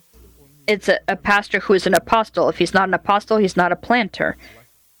it's a pastor who is an apostle. If he's not an apostle, he's not a planter.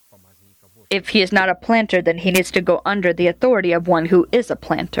 If he is not a planter, then he needs to go under the authority of one who is a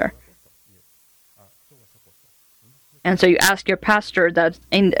planter. And so you ask your pastor that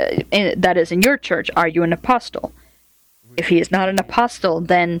is in your church, are you an apostle? If he is not an apostle,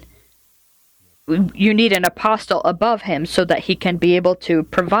 then you need an apostle above him so that he can be able to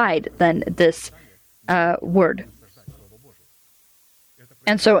provide then this word.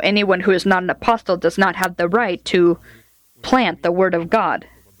 And so anyone who is not an apostle does not have the right to plant the word of God.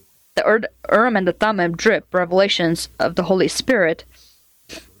 The Urim and the Thummim drip revelations of the Holy Spirit.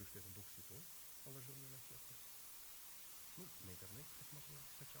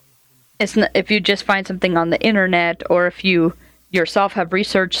 It's not, if you just find something on the internet, or if you yourself have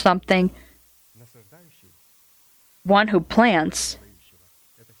researched something, one who plants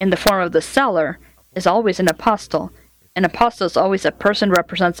in the form of the seller is always an apostle. An apostle is always a person who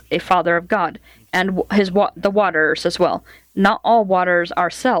represents a father of God, and the waterers as well. Not all waterers are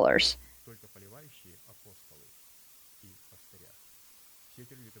sellers.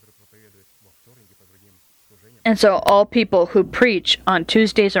 And so all people who preach on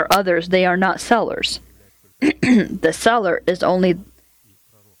Tuesdays or others, they are not sellers. The seller is only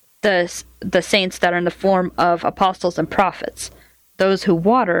the saints that are in the form of apostles and prophets. Those who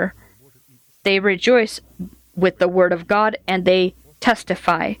water, they rejoice with the word of God, and they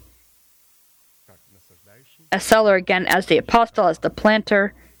testify. A seller, again, as the apostle, as the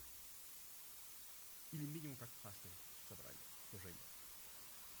planter.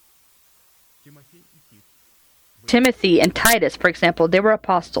 Timothy and Titus, for example, they were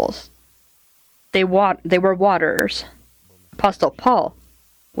apostles. They were waterers. Apostle Paul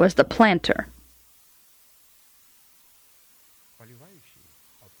was the planter.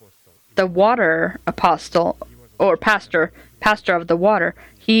 The water apostle or pastor pastor of the water.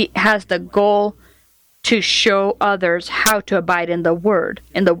 He has the goal to show others how to abide in the word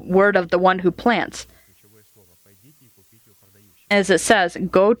of the one who plants. As it says,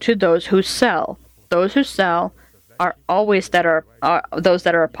 go to those who sell. Those who sell are always those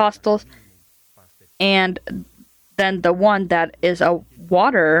that are apostles, and then the one that is a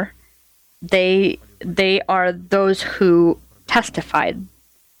water, they are those who testified.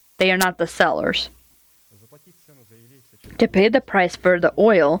 They are not the sellers. To pay the price for the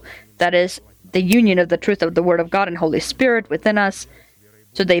oil, that is the union of the truth of the Word of God and Holy Spirit within us,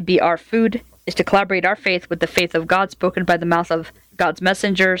 so they be our food, is to collaborate our faith with the faith of God spoken by the mouth of God's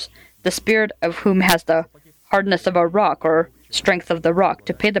messengers, the Spirit of whom has the hardness of a rock or strength of the rock.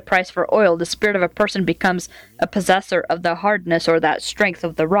 To pay the price for oil, the spirit of a person becomes a possessor of the hardness or that strength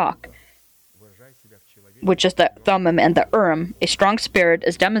of the rock, which is the Thummim and the Urim. A strong spirit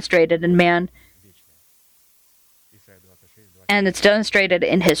is demonstrated in man, and it's demonstrated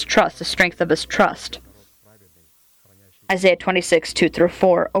in his trust, the strength of his trust. Isaiah 26,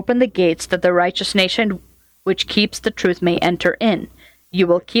 2-4. Open the gates that the righteous nation which keeps the truth may enter in. You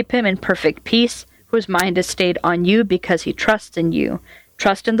will keep him in perfect peace, whose mind is stayed on you because he trusts in you.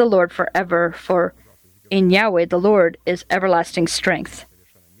 Trust in the Lord forever, for in Yahweh the Lord is everlasting strength.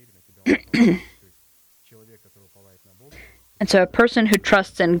 And so a person who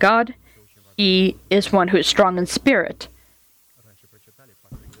trusts in God, he is one who is strong in spirit.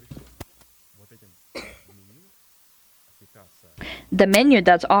 The menu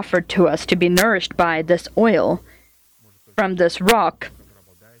that's offered to us to be nourished by this oil from this rock,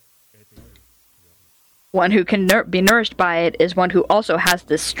 one who can be nourished by it is one who also has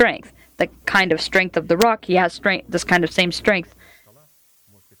this strength. The kind of strength of the rock, he has strength, this kind of same strength.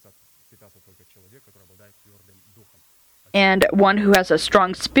 And one who has a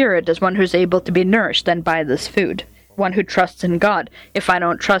strong spirit is one who's able to be nourished then by this food. One who trusts in God. If I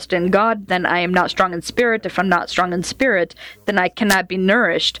don't trust in God, then I am not strong in spirit. If I'm not strong in spirit, then I cannot be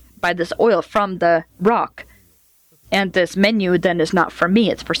nourished by this oil from the rock. And this menu then is not for me,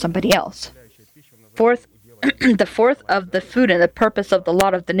 it's for somebody else. Fourth, the fourth of the food and the purpose of the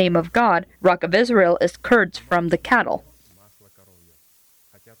lot of the name of God, Rock of Israel, is curds from the cattle.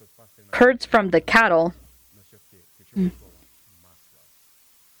 Curds from the cattle,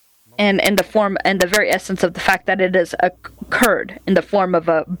 and in the form and the very essence of the fact that it is a curd in the form of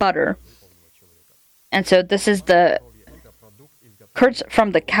a butter. And so this is the curds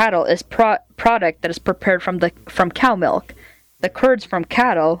from the cattle is product that is prepared from cow milk. The curds from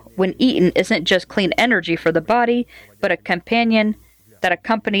cattle, when eaten, isn't just clean energy for the body, but a companion that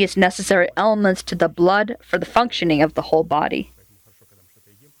accompanies necessary elements to the blood for the functioning of the whole body.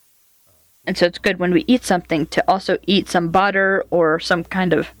 And so it's good when we eat something to also eat some butter or some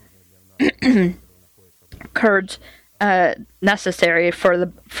kind of curds necessary for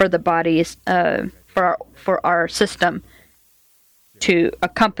the body's for our system to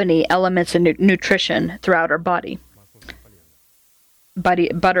accompany elements of nutrition throughout our body.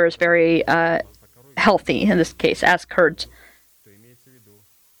 Butter is very healthy in this case, as curds.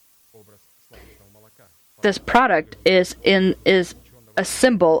 This product is a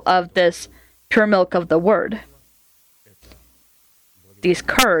symbol of this pure milk of the word. These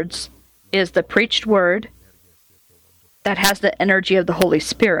curds is the preached word that has the energy of the Holy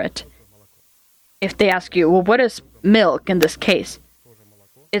Spirit. If they ask you, well, what is milk in this case?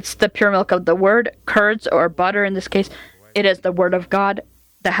 It's the pure milk of the word. Curds or butter in this case, it is the word of God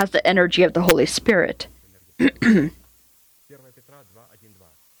that has the energy of the Holy Spirit.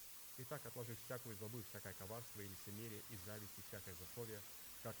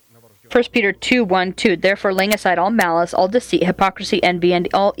 1 Peter 2:1-2. Therefore, laying aside all malice, all deceit, hypocrisy, envy, and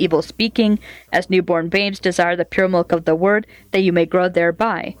all evil speaking, as newborn babes, desire the pure milk of the word, that you may grow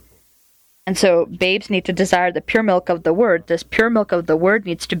thereby. And so, babes need to desire the pure milk of the word. This pure milk of the word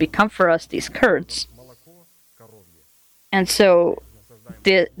needs to become for us these curds. And so,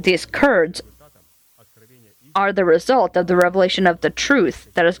 these curds are the result of the revelation of the truth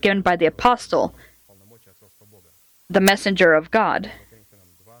that is given by the apostle, the messenger of God.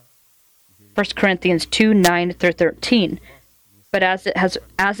 1 Corinthians 2:9-13. But as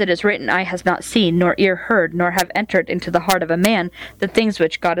it is written, eye has not seen, nor ear heard, nor have entered into the heart of a man the things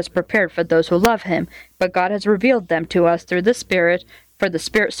which God has prepared for those who love him. But God has revealed them to us through the Spirit, for the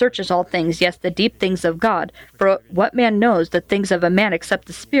Spirit searches all things, yes, the deep things of God. For what man knows the things of a man except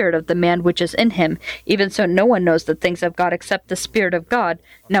the Spirit of the man which is in him? Even so, no one knows the things of God except the Spirit of God.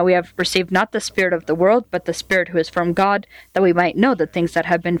 Now we have received not the spirit of the world, but the Spirit who is from God, that we might know the things that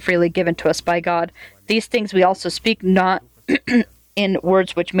have been freely given to us by God. These things we also speak not in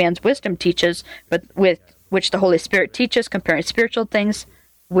words which man's wisdom teaches, but with which the Holy Spirit teaches, comparing spiritual things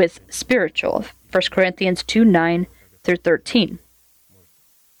with spiritual. 1 Corinthians 2:9 through 13.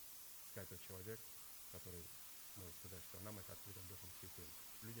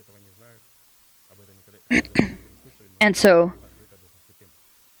 And so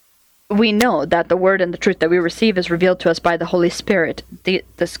we know that the word and the truth that we receive is revealed to us by the Holy Spirit. The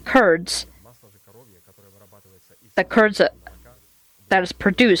curds that is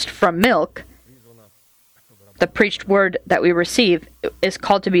produced from milk, the preached word that we receive, is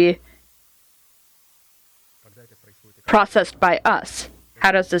called to be processed by us.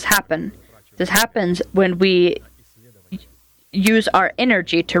 How does this happen? This happens when we use our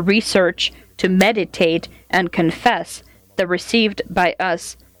energy to research, to meditate, and confess the received by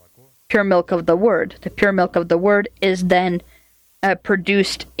us pure milk of the word. The pure milk of the word is then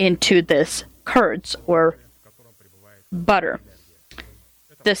produced into this curds or butter.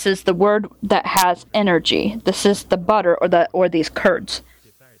 This is the word that has energy. This is the butter or these curds.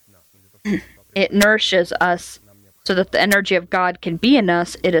 It nourishes us so that the energy of God can be in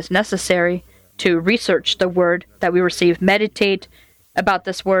us. It is necessary to research the word that we receive, meditate about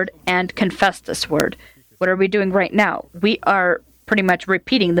this word, and confess this word. What are we doing right now? We are pretty much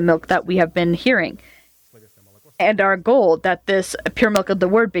repeating the milk that we have been hearing. And our goal that this pure milk of the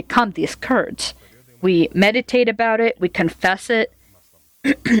word become these curds. We meditate about it, we confess it,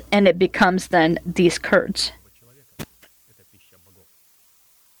 and it becomes then these curds.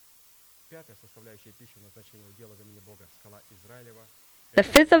 The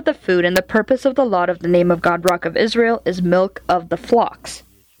fifth of the food and the purpose of the lot of the name of God, Rock of Israel, is milk of the flocks.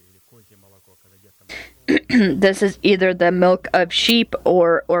 This is either the milk of sheep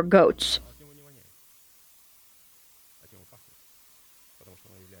or goats.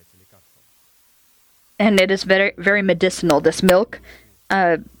 And it is very, very medicinal, this milk.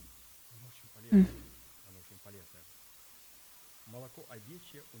 The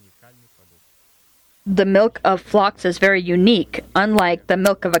milk of flocks is very unique. Unlike the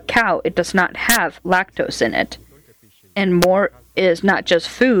milk of a cow, it does not have lactose in it. And more is not just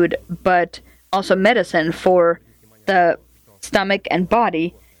food, but also medicine for the stomach and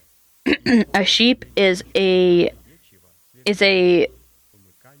body. A sheep is a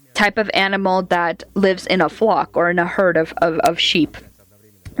type of animal that lives in a flock or in a herd of sheep.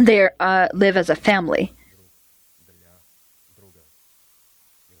 They live as a family.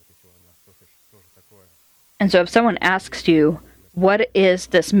 And so if someone asks you, what is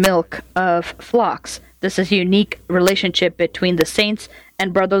this milk of flocks? This is a unique relationship between the saints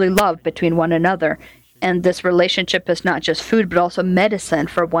and brotherly love between one another. And this relationship is not just food, but also medicine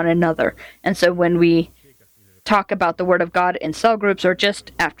for one another. And so when we talk about the Word of God in cell groups or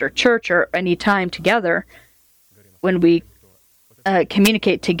just after church or any time together, when we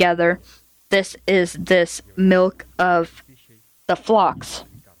communicate together, this is this milk of the flocks.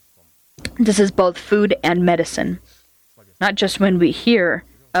 This is both food and medicine. Not just when we hear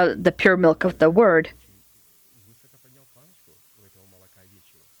the pure milk of the Word.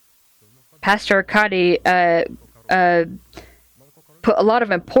 Pastor Arkady put a lot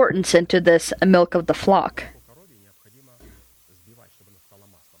of importance into this milk of the flock.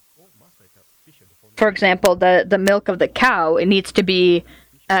 For example, the milk of the cow, it needs to be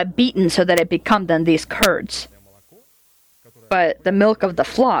beaten so that it becomes then these curds. But the milk of the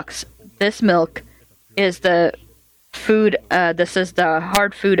flocks, this milk is the food, this is the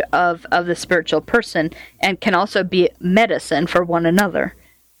hard food of the spiritual person and can also be medicine for one another.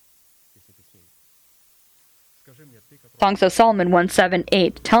 Songs of Solomon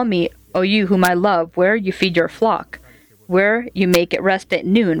 1:7-8. Tell me, O you whom I love, where you feed your flock, where you make it rest at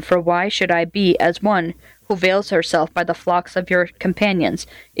noon, for why should I be as one who veils herself by the flocks of your companions?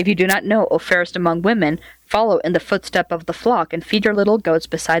 If you do not know, O fairest among women, follow in the footstep of the flock, and feed your little goats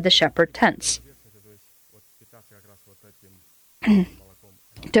beside the shepherd tents.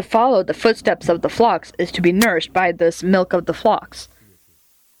 To follow the footsteps of the flocks is to be nourished by this milk of the flocks.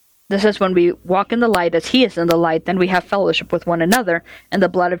 This is when we walk in the light as He is in the light, then we have fellowship with one another, and the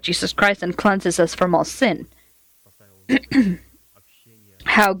blood of Jesus Christ and cleanses us from all sin.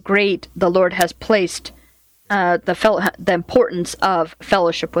 How great the Lord has placed the importance of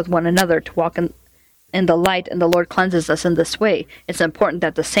fellowship with one another, to walk in the light, and the Lord cleanses us in this way. It's important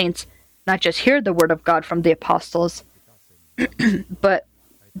that the saints not just hear the word of God from the apostles, but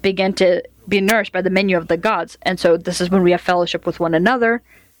begin to be nourished by the menu of the gods. And so this is when we have fellowship with one another.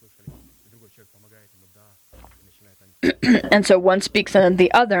 And so one speaks and then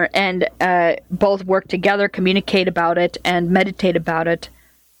the other, and both work together, communicate about it, and meditate about it.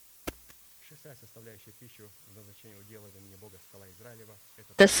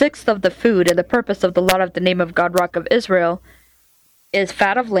 The sixth of the food and the purpose of the lot of the name of God, Rock of Israel, is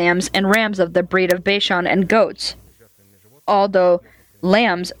fat of lambs and rams of the breed of Bashan and goats. Although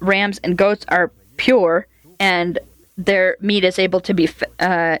lambs, rams, and goats are pure and their meat is able to be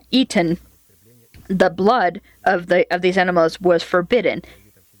eaten, the blood of these animals was forbidden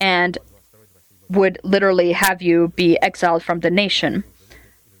and would literally have you be exiled from the nation.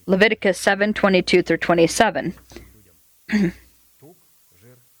 Leviticus 7:22 through 27.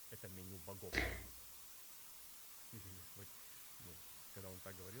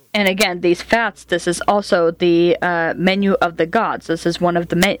 And again, these fats, this is also the menu of the gods. This is one of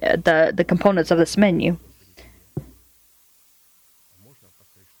the components of this menu.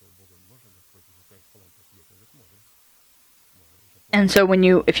 And so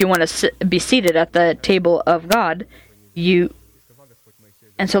if you want to be seated at the table of God,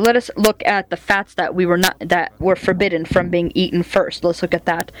 and so let us look at the fats that were forbidden from being eaten first. Let's look at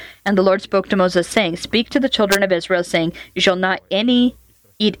that. And the Lord spoke to Moses, saying, "Speak to the children of Israel, saying, You shall not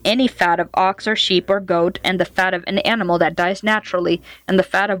eat any fat of ox or sheep or goat, and the fat of an animal that dies naturally, and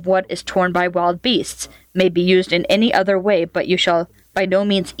the fat of what is torn by wild beasts may be used in any other way, but you shall by no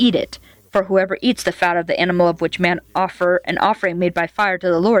means eat it. For whoever eats the fat of the animal of which man offer an offering made by fire to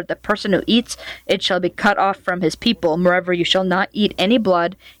the Lord, the person who eats it shall be cut off from his people. Moreover, you shall not eat any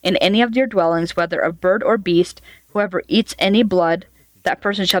blood in any of your dwellings, whether of bird or beast. Whoever eats any blood, that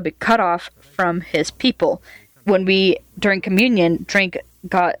person shall be cut off from his people." When we, during communion, drink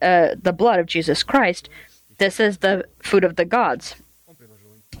the blood of Jesus Christ, this is the food of the gods.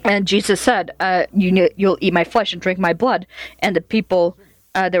 And Jesus said, you'll eat my flesh and drink my blood. And the people,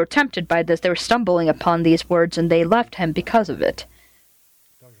 they were tempted by this. They were stumbling upon these words, and they left him because of it.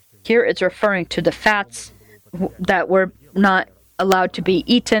 Here it's referring to the fats that were not allowed to be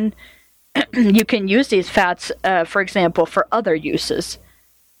eaten. You can use these fats, for example, for other uses.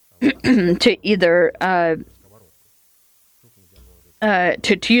 To either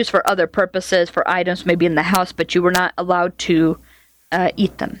to use for other purposes, for items maybe in the house, but you were not allowed to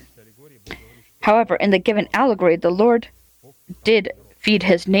eat them. However, in the given allegory, the Lord did feed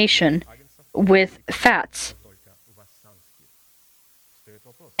his nation with fats.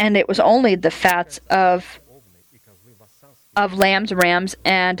 And it was only the fats of lambs, rams,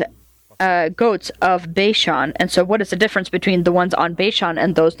 and goats of Bashan. And so what is the difference between the ones on Bashan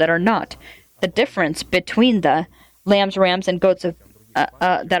and those that are not? The difference between the lambs, rams, and goats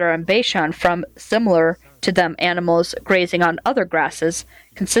that are on Bashan from similar to them animals grazing on other grasses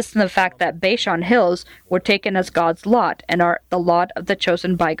consists in the fact that Bashan hills were taken as God's lot and are the lot of the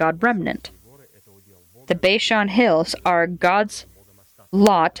chosen by God remnant. The Bashan hills are God's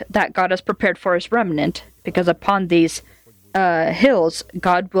lot that God has prepared for his remnant, because upon these hills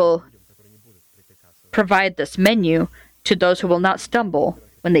God will provide this menu to those who will not stumble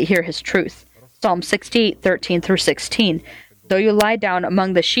when they hear his truth. Psalm 68:13 through 16. Though you lie down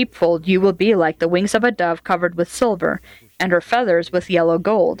among the sheepfold, you will be like the wings of a dove covered with silver, and her feathers with yellow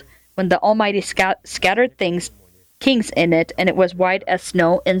gold. When the Almighty scattered kings in it, and it was white as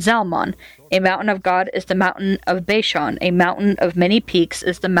snow in Zalmon. A mountain of God is the mountain of Bashan. A mountain of many peaks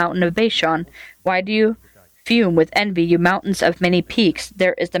is the mountain of Bashan. Why do you fume with envy, you mountains of many peaks?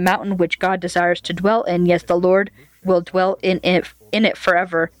 There is the mountain which God desires to dwell in. Yes, the Lord will dwell in it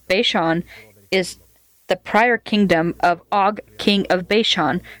forever. Bashan is the prior kingdom of Og, king of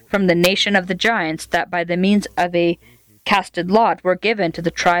Bashan, from the nation of the giants, that by the means of a casted lot were given to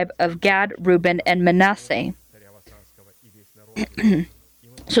the tribe of Gad, Reuben, and Manasseh.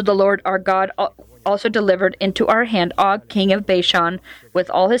 So the Lord our God also delivered into our hand Og, king of Bashan, with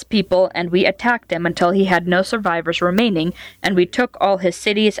all his people, and we attacked him until he had no survivors remaining, and we took all his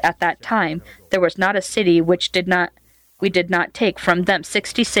cities at that time. There was not a city which we did not take from them.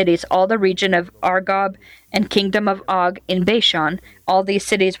 60 cities, all the region of Argob and kingdom of Og in Bashan. All these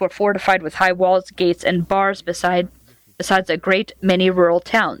cities were fortified with high walls, gates, and bars, besides a great many rural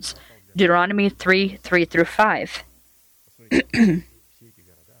towns. Deuteronomy 3:3 through 5.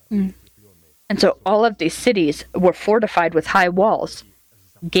 And so all of these cities were fortified with high walls,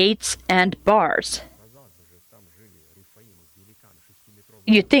 gates, and bars.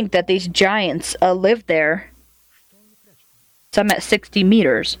 You think that these giants lived there, some at 60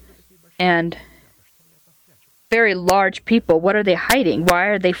 meters, and very large people. What are they hiding? Why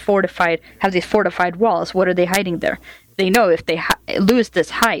are they fortified, have these fortified walls? What are they hiding there? They know if they lose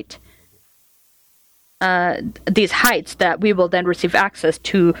this height, these heights, that we will then receive access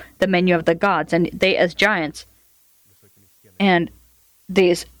to the menu of the gods, and they as giants. And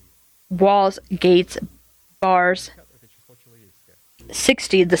these walls, gates, bars,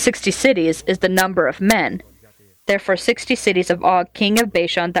 the 60 cities is the number of men. Therefore 60 cities of Og, king of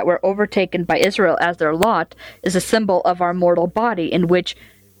Bashan, that were overtaken by Israel as their lot, is a symbol of our mortal body, in which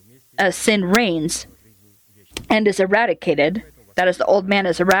sin reigns and is eradicated. That is, the old man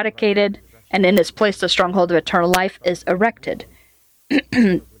is eradicated, and in his place the stronghold of eternal life is erected.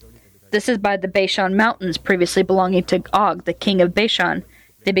 This is by the Bashan mountains, previously belonging to Og, the king of Bashan.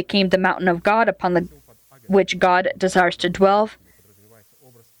 They became the mountain of God, upon which God desires to dwell.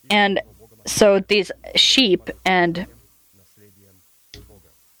 And so these sheep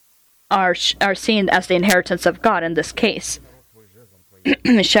are seen as the inheritance of God in this case.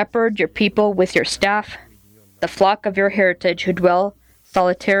 Shepherd your people with your staff, the flock of your heritage who dwell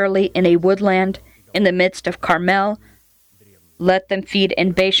solitarily in a woodland in the midst of Carmel. Let them feed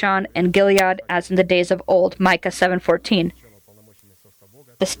in Bashan and Gilead as in the days of old. Micah 7:14.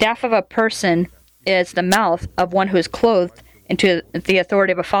 The staff of a person is the mouth of one who is clothed into the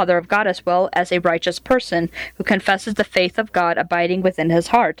authority of a father of God, as well as a righteous person who confesses the faith of God abiding within his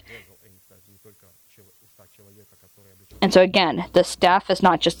heart. And so again, the staff is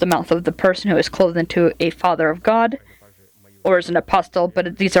not just the mouth of the person who is clothed into a father of God or is an apostle,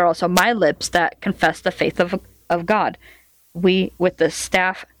 but these are also my lips that confess the faith of God. We, with the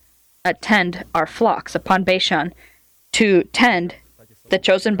staff, attend our flocks upon Bashan to tend the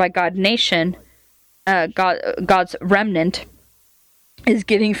chosen by God nation. God's remnant is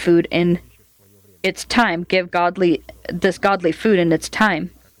giving food in its time. Give this godly food in its time.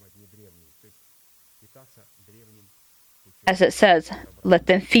 As it says, let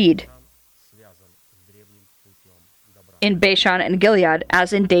them feed in Bashan and Gilead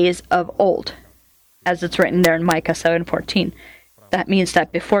as in days of old, as it's written there in Micah 7:14. That means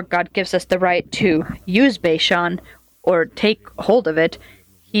that before God gives us the right to use Bashan or take hold of it,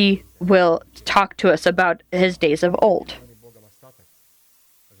 he will talk to us about his days of old.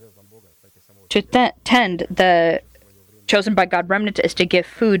 To tend the chosen by God remnant is to give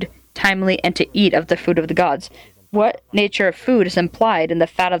food timely and to eat of the food of the gods. What nature of food is implied in the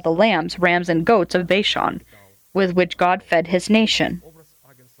fat of the lambs, rams, and goats of Bashan, with which God fed his nation?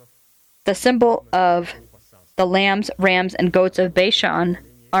 The symbol of the lambs, rams, and goats of Bashan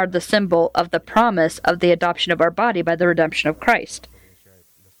are the symbol of the promise of the adoption of our body by the redemption of Christ.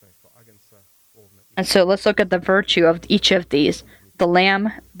 And so let's look at the virtue of each of these: the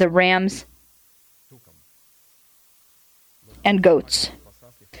lamb, the rams, and goats.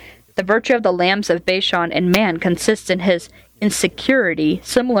 The virtue of the lambs of Bashan in man consists in his insecurity,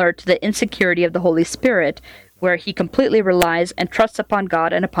 similar to the insecurity of the Holy Spirit, where he completely relies and trusts upon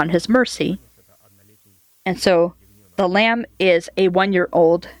God and upon his mercy. And so the lamb is a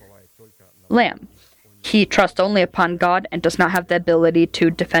 1-year-old lamb. He trusts only upon God and does not have the ability to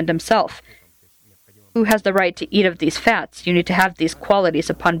defend himself. Who has the right to eat of these fats? You need to have these qualities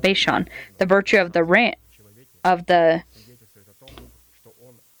upon Bashan. The virtue of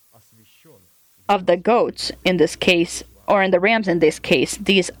the goats in this case, or in the rams in this case,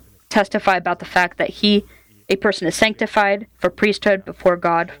 these testify about the fact that a person is sanctified for priesthood before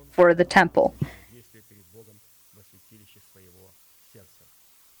God for the temple.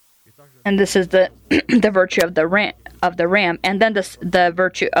 And this is the the virtue of the ram, and then the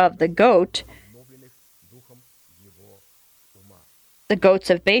virtue of the goat. The goats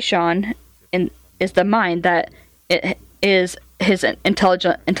of Bashan is the mind, that it is his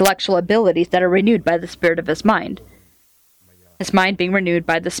intellectual abilities that are renewed by the spirit of his mind. His mind being renewed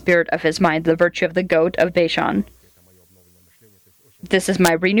by the spirit of his mind, the virtue of the goat of Bashan. This is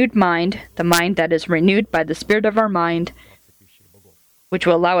my renewed mind, the mind that is renewed by the spirit of our mind, which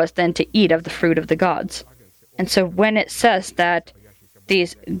will allow us then to eat of the fruit of the gods. And so when it says that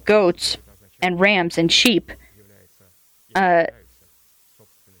these goats and rams and sheep,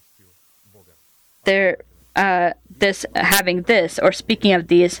 speaking of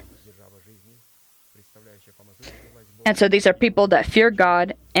these, and so these are people that fear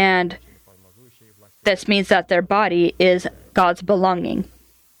God, and this means that their body is God's belonging.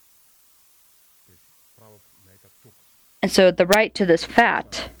 And so the right to this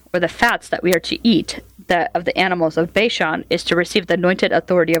fat, or the fats that we are to eat, of the animals of Bashan, is to receive the anointed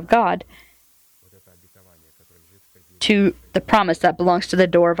authority of God, to the promise that belongs to the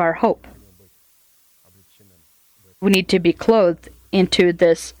door of our hope. We need to be clothed into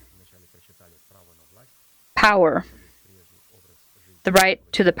this power, the right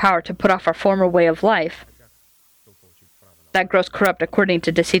to the power to put off our former way of life that grows corrupt according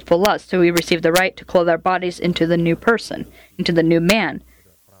to deceitful lust. So we receive the right to clothe our bodies into the new person, into the new man,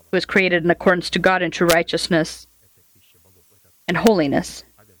 who is created in accordance to God in true righteousness and holiness.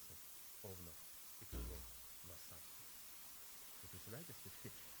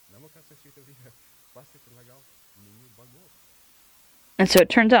 And so it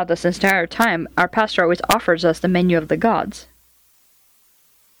turns out this entire time, our pastor always offers us the menu of the gods.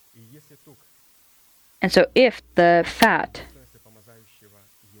 And so if the fat,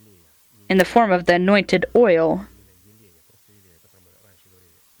 in the form of the anointed oil,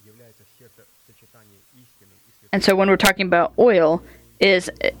 and so when we're talking about oil,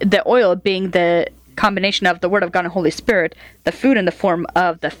 is the oil being the combination of the Word of God and Holy Spirit, the food in the form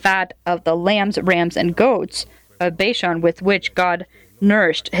of the fat of the lambs, rams, and goats of Bashan with which God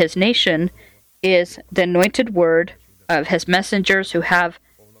nourished his nation, is the anointed word of his messengers who have.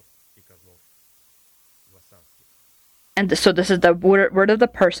 And so this is the word of the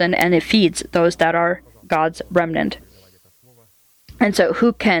person, and it feeds those that are God's remnant. And so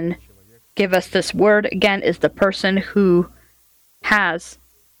who can give us this word again is the person who has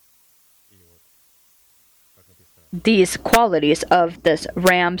these qualities of this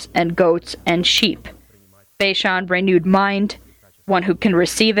rams and goats and sheep. Bashan, renewed mind. One who can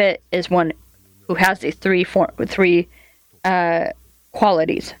receive it is one who has these three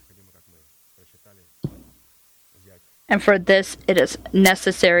qualities. And for this, it is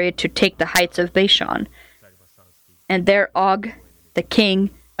necessary to take the heights of Bashan. And there Og, the king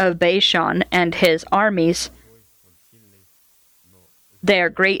of Bashan, and his armies, they are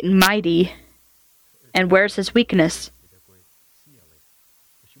great and mighty. And where's his weakness?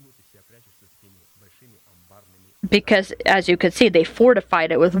 Because, as you can see, they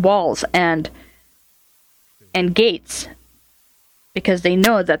fortified it with walls and gates, because they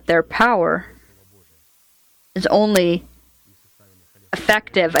know that their power is only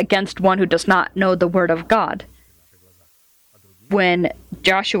effective against one who does not know the word of God. When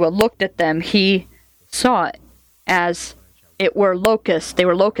Joshua looked at them, he saw it as it were locusts. They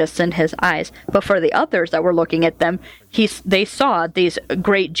were locusts in his eyes. But for the others that were looking at them, they saw these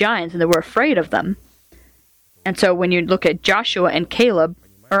great giants, and they were afraid of them. And so when you look at Joshua and Caleb,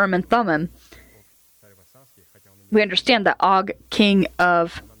 Urim and Thummim, we understand that Og, king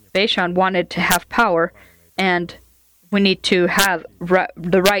of Bashan, wanted to have power, and we need to have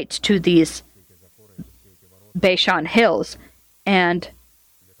the rights to these Bashan hills and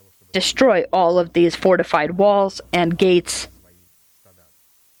destroy all of these fortified walls and gates,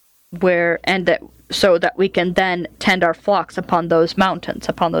 so that we can then tend our flocks upon those mountains,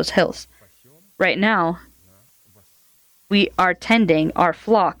 upon those hills. Right now, we are tending our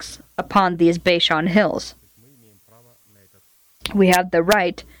flocks upon these Bashan hills. We have the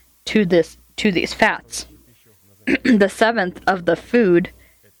right to these fats. The seventh of the food,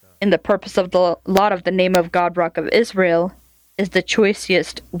 in the purpose of the lot of the name of God, Rock of Israel, is the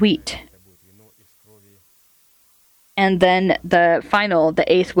choicest wheat. And then the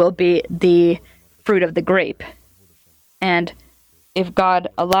eighth will be the fruit of the grape. And if God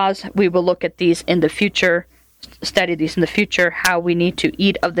allows, we will look at these in the future, study these in the future, how we need to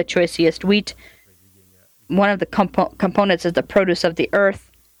eat of the choicest wheat. One of the components is the produce of the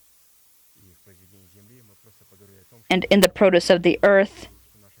earth. And in the produce of the earth,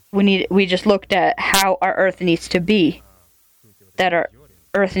 we just looked at how our earth needs to be, that our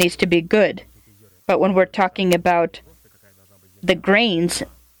earth needs to be good. But when we're talking about the grains,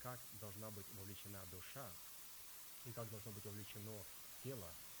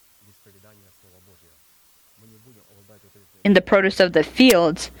 in the produce of the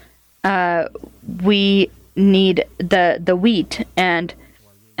fields, we need the wheat, and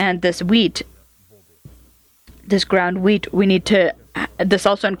this wheat, this ground wheat, we need to. This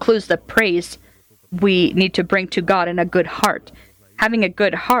also includes the praise we need to bring to God in a good heart. Having a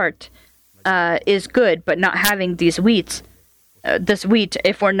good heart is good, but not having these wheats. This wheat,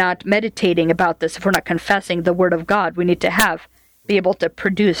 if we're not meditating about this, if we're not confessing the word of God, we need to be able to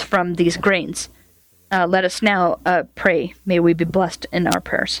produce from these grains. Let us now pray. May we be blessed in our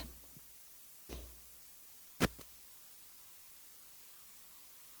prayers.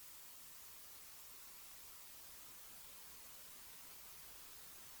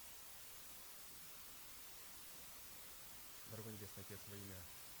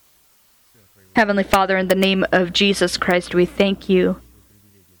 Heavenly Father, in the name of Jesus Christ, we thank you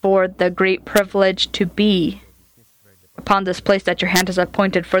for the great privilege to be upon this place that your hand has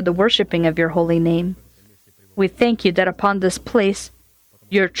appointed for the worshiping of your holy name. We thank you that upon this place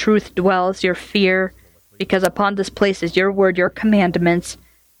your truth dwells, your fear, because upon this place is your word, your commandments,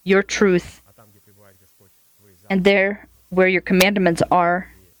 your truth. And there, where your commandments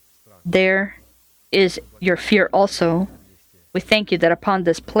are, there is your fear also. We thank you that upon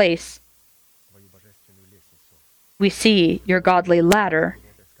this place we see your godly ladder.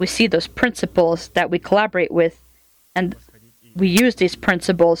 We see those principles that we collaborate with, and we use these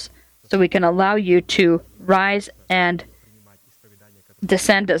principles so we can allow you to rise and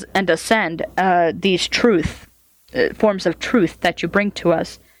ascend these forms of truth that you bring to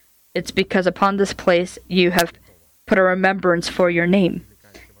us. It's because upon this place you have put a remembrance for your name.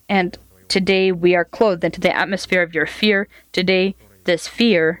 And today we are clothed into the atmosphere of your fear. Today, this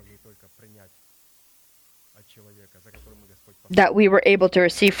fear that we were able to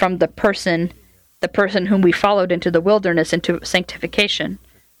receive from the person whom we followed into the wilderness, into sanctification.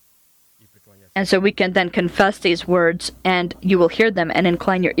 And so we can then confess these words, and you will hear them and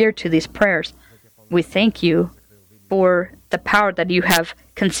incline your ear to these prayers. We thank you for the power that you have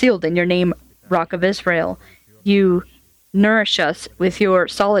concealed in your name, Rock of Israel. You nourish us with your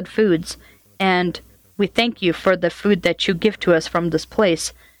solid foods, and we thank you for the food that you give to us from this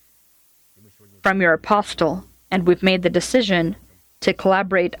place, from your apostle. And we've made the decision to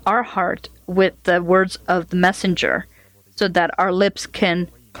collaborate our heart with the words of the messenger, so that our lips can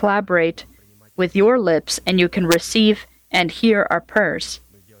collaborate with your lips, and you can receive and hear our prayers.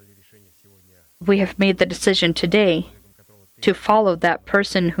 We have made the decision today to follow that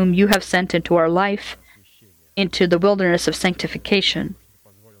person whom you have sent into our life, into the wilderness of sanctification.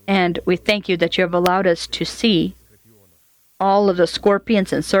 And we thank you that you have allowed us to see all of the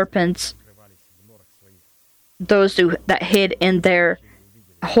scorpions and serpents, those that hid in their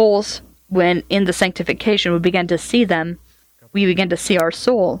holes. When in the sanctification we began to see them, we began to see our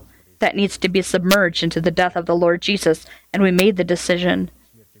soul that needs to be submerged into the death of the Lord Jesus. And we made the decision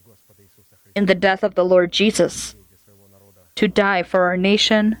in the death of the Lord Jesus to die for our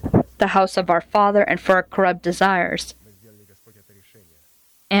nation, the house of our Father, and for our corrupt desires.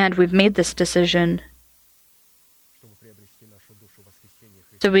 And we've made this decision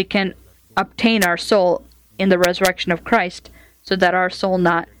so we can obtain our soul in the resurrection of Christ, so that our soul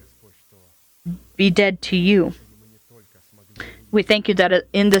not be dead to you. We thank you that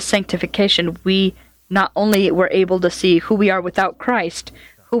in this sanctification, we not only were able to see who we are without Christ,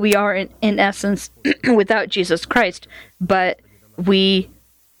 who we are in essence without Jesus Christ, but we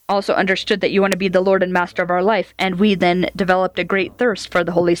also understood that you want to be the Lord and Master of our life, and we then developed a great thirst for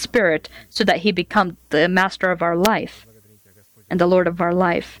the Holy Spirit, so that He become the Master of our life and the Lord of our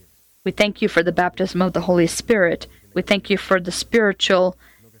life. We thank you for the baptism of the Holy Spirit. We thank you for the spiritual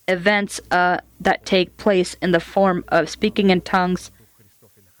events that take place in the form of speaking in tongues.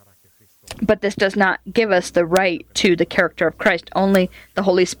 But this does not give us the right to the character of Christ. Only the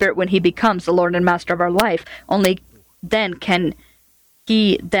Holy Spirit, when He becomes the Lord and Master of our life, only then can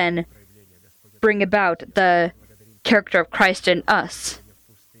He then bring about the character of Christ in us.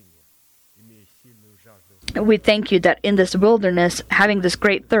 We thank you that in this wilderness, having this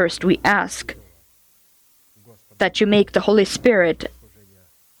great thirst, we ask that you make the Holy Spirit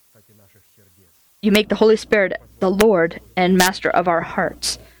the Lord and Master of our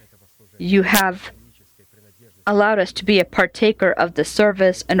hearts. You have allowed us to be a partaker of the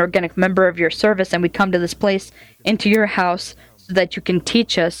service, an organic member of your service, and we come to this place, into your house, so that you can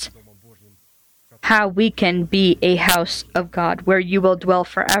teach us how we can be a house of God, where you will dwell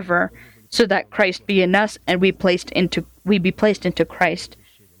forever, so that Christ be in us and we be placed into Christ.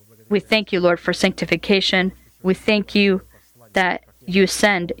 We thank you, Lord, for sanctification. We thank you that you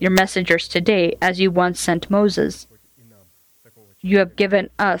send your messengers today as you once sent Moses. You have given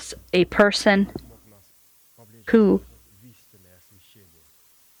us a person who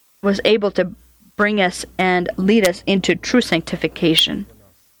was able to bring us and lead us into true sanctification,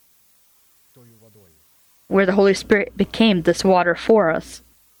 where the Holy Spirit became this water for us,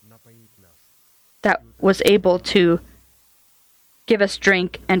 that was able to give us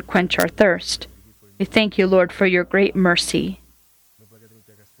drink and quench our thirst. We thank you, Lord, for your great mercy.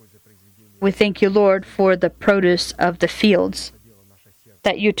 We thank you, Lord, for the produce of the fields,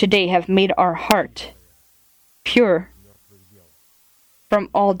 that you today have made our heart pure from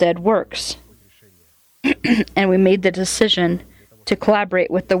all dead works. And we made the decision to collaborate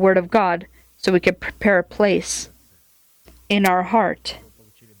with the Word of God, so we could prepare a place in our heart,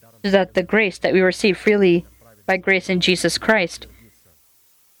 so that the grace that we receive freely by grace in Jesus Christ,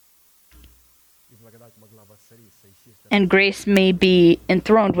 and grace may be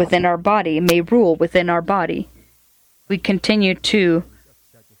enthroned within our body, may rule within our body. We continue to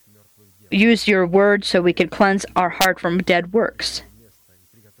use your word so we can cleanse our heart from dead works.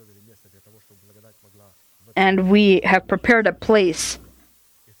 And we have prepared a place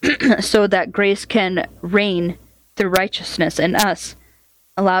so that grace can reign through righteousness in us.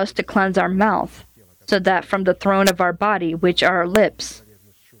 Allow us to cleanse our mouth, so that from the throne of our body, which are our lips,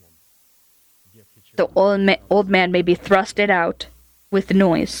 the old man may be thrusted out with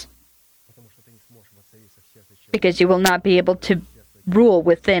noise, because you will not be able to rule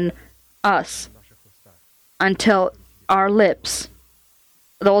within us until our lips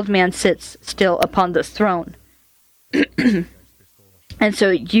the old man sits still upon this throne. And so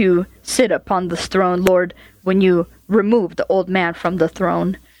you sit upon this throne, Lord, when you remove the old man from the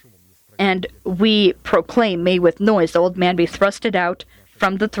throne. And we proclaim, may with noise the old man be thrusted out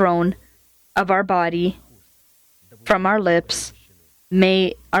from the throne of our body, from our lips.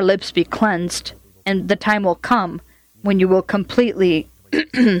 May our lips be cleansed, and the time will come when you will completely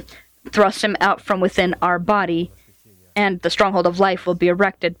thrust him out from within our body, and the stronghold of life will be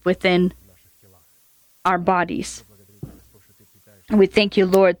erected within our bodies. We thank you,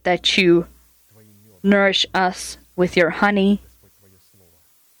 Lord, that you nourish us with your honey.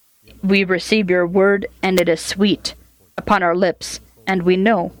 We receive your word, and it is sweet upon our lips, and we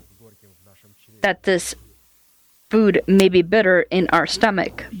know that this food may be bitter in our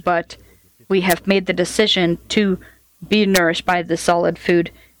stomach, but we have made the decision to be nourished by the solid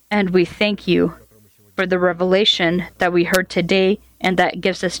food, and we thank you for the revelation that we heard today and that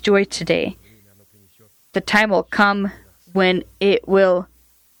gives us joy today. The time will come when it will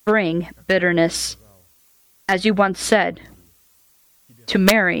bring bitterness. As you once said to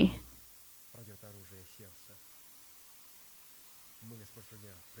Mary,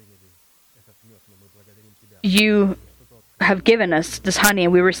 you have given us this honey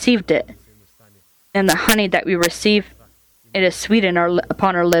and we received it. And the honey that we receive, it is sweet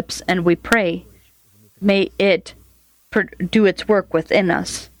upon our lips, and we pray, may it do its work within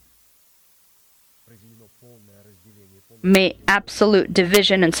us. May absolute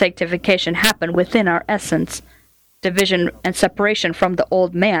division and sanctification happen within our essence, division and separation from the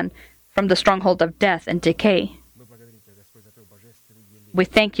old man, from the stronghold of death and decay. We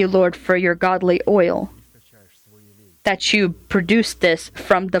thank you, Lord, for your godly oil, that you produce this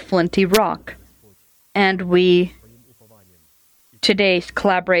from the flinty rock. And we today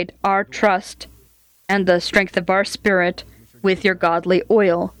collaborate our trust and the strength of our spirit with your godly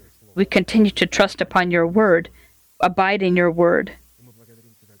oil. We continue to trust upon your word, abide in your word.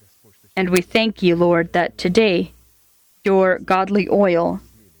 And we thank you, Lord, that today your godly oil,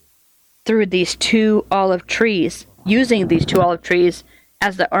 through these 2 olive trees, using these 2 olive trees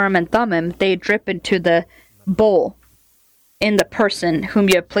as the Urim and Thummim, they drip into the bowl in the person whom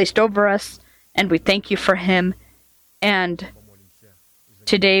you have placed over us, and we thank you for him. And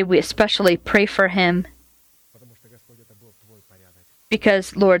today we especially pray for him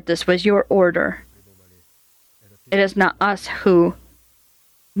because, Lord, this was your order. It is not us who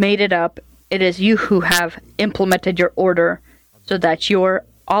made it up. It is you who have implemented your order so that your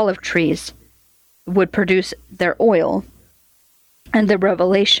olive trees would produce their oil and the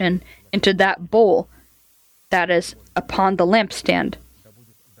revelation into that bowl that is upon the lampstand.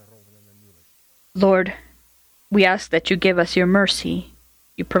 Lord, we ask that you give us your mercy.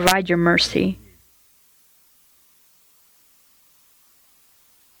 You provide your mercy.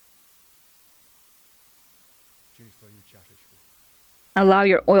 Allow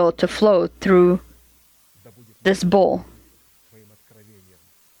your oil to flow through this bowl.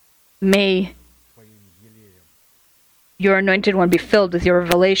 May your anointed one be filled with your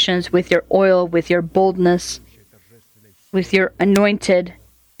revelations, with your oil, with your boldness, with your anointed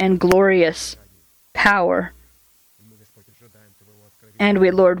and glorious power. And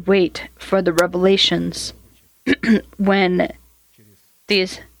we, Lord, wait for the revelations when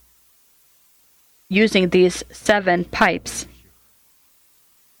using these 7 pipes,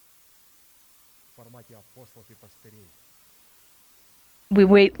 we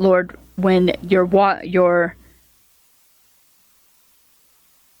wait, Lord, when your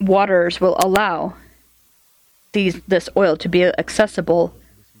waters will allow this oil to be accessible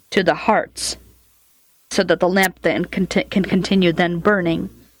to the hearts, so that the lamp then can continue then burning.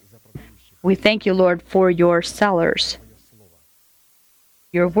 We thank you, Lord, for your sellers,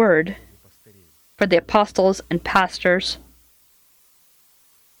 your word, for the apostles and pastors.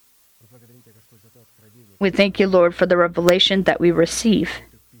 We thank you, Lord, for the revelation that we receive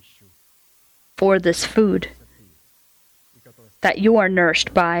for this food that you are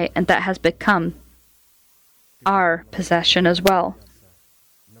nourished by and that has become our possession as well.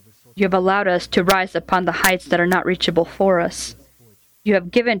 You have allowed us to rise upon the heights that are not reachable for us. You have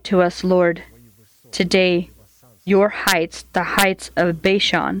given to us, Lord, today your heights, the heights of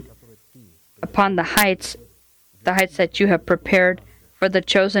Bashan, upon the heights that you have prepared for the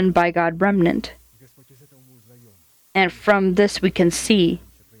chosen by God remnant. And from this we can see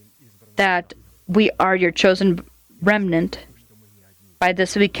that we are your chosen remnant. By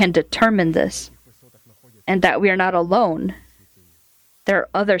this we can determine this, and that we are not alone. There are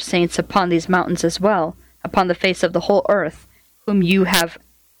other saints upon these mountains as well, upon the face of the whole earth, whom you have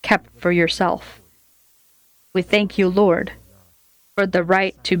kept for yourself. We thank you, Lord, for the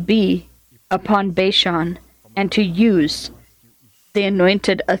right to be upon Bashan and to use the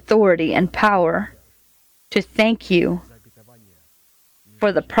anointed authority and power, to thank you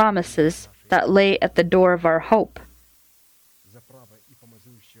for the promises that lay at the door of our hope,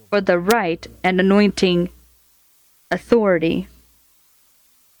 for the right and anointing authority,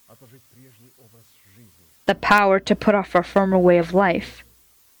 the power to put off our former way of life,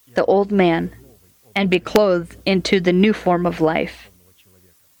 the old man, and be clothed into the new form of life,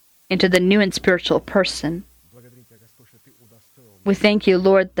 into the new and spiritual person. We thank you,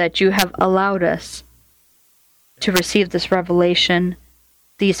 Lord, that you have allowed us to receive this revelation,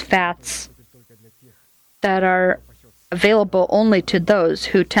 these fats that are available only to those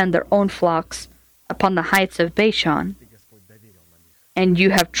who tend their own flocks upon the heights of Bashan. And you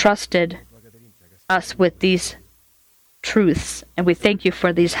have trusted us with these truths, and we thank you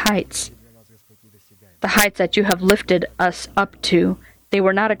for these heights. The heights that you have lifted us up to, they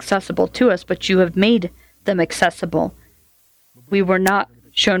were not accessible to us, but you have made them accessible. We were not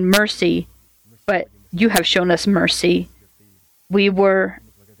shown mercy, but you have shown us mercy. We were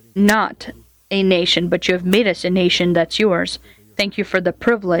not a nation, but you have made us a nation that's yours. Thank you for the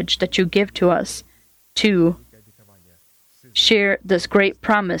privilege that you give to us to share this great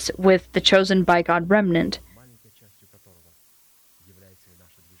promise with the chosen by God remnant.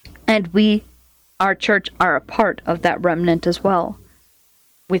 And we, our church, are a part of that remnant as well.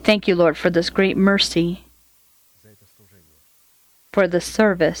 We thank you, Lord, for this great mercy, for the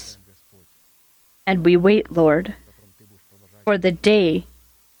service. And we wait, Lord, for the day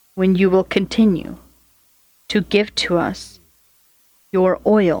when you will continue to give to us your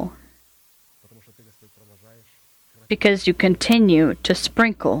oil, because you continue to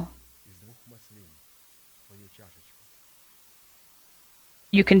sprinkle.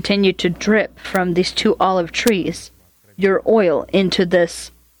 You continue to drip from these two olive trees your oil into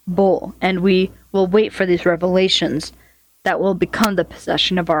this bowl, and we will wait for these revelations that will become the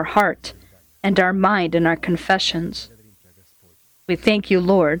possession of our heart and our mind and our confessions. We thank you,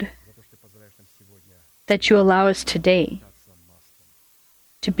 Lord, that you allow us today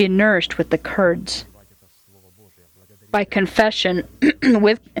to be nourished with the curds. By confession,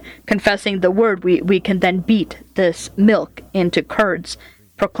 with confessing the word, we can then beat this milk into curds,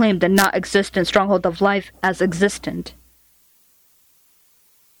 proclaim the not existent stronghold of life as existent.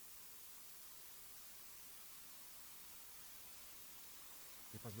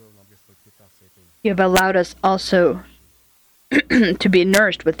 You have allowed us also to be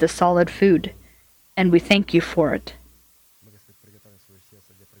nourished with this solid food, and we thank you for it.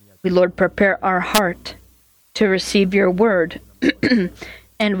 We, Lord, prepare our heart to receive your word,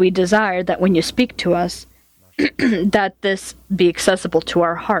 and we desire that when you speak to us, that this be accessible to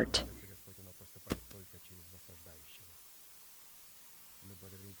our heart.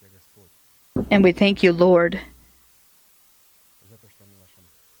 And we thank you, Lord,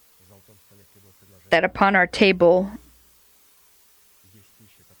 that upon our table,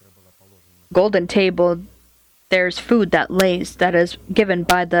 golden table, there's food that lays, that is given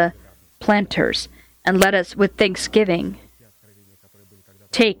by the planters. And let us, with thanksgiving,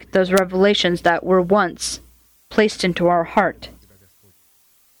 take those revelations that were once placed into our heart.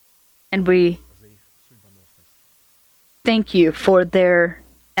 And we thank you for their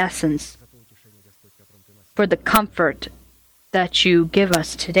essence, for the comfort that you give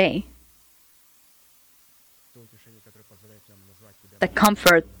us today. The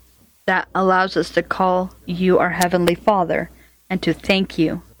comfort that allows us to call you our Heavenly Father, and to thank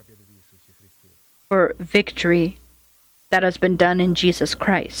you for victory that has been done in Jesus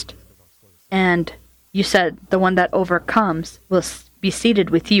Christ. And you said the one that overcomes will be seated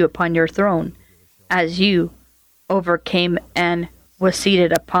with you upon your throne, as you overcame and was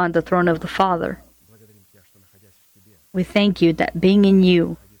seated upon the throne of the Father. We thank you that being in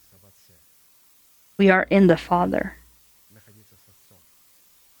you, we are in the Father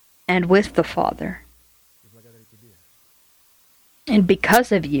and with the Father. And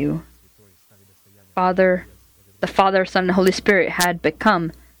because of you, Father, the Father, Son, and Holy Spirit had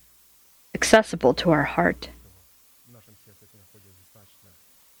become accessible to our heart.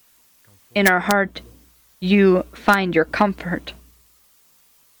 In our heart, you find your comfort.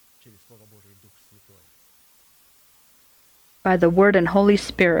 By the Word and Holy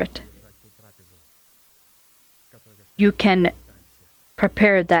Spirit, you can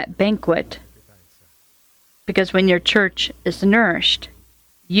prepare that banquet, because when your church is nourished,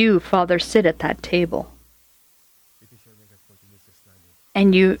 you, Father, sit at that table.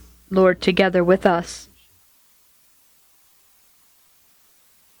 And you, Lord, together with us,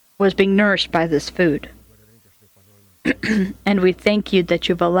 was being nourished by this food. And we thank you that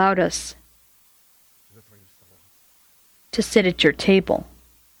you've allowed us to sit at your table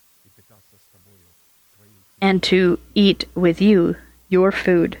and to eat with you your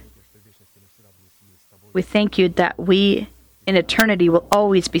food. We thank you that we in eternity will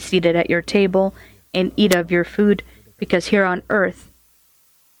always be seated at your table and eat of your food, because here on earth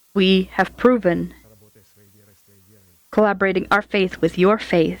we have proven, collaborating our faith with your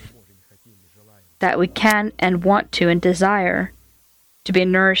faith, that we can and want to and desire to be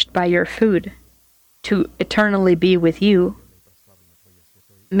nourished by your food, to eternally be with you.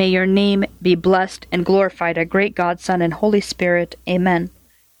 May your name be blessed and glorified, our great God, Son, and Holy Spirit. Amen.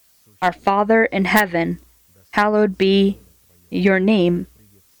 Our Father in heaven, hallowed be your name.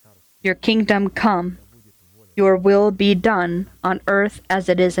 Your kingdom come. Your will be done on earth as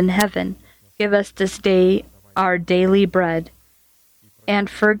it is in heaven. Give us this day our daily bread, and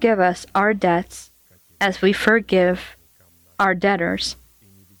forgive us our debts as we forgive our debtors.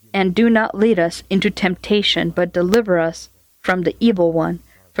 And do not lead us into temptation, but deliver us from the evil one.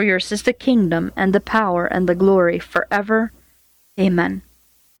 For yours is the kingdom, and the power, and the glory, forever. Amen.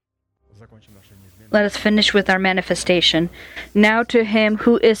 Let us finish with our manifestation. Now to him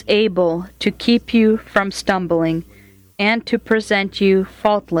who is able to keep you from stumbling, and to present you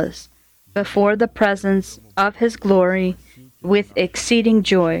faultless before the presence of his glory with exceeding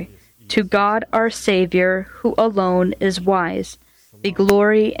joy, to God our Savior, who alone is wise, be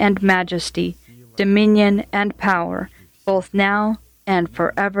glory and majesty, dominion and power, both now and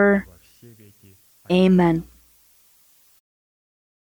forever. Amen.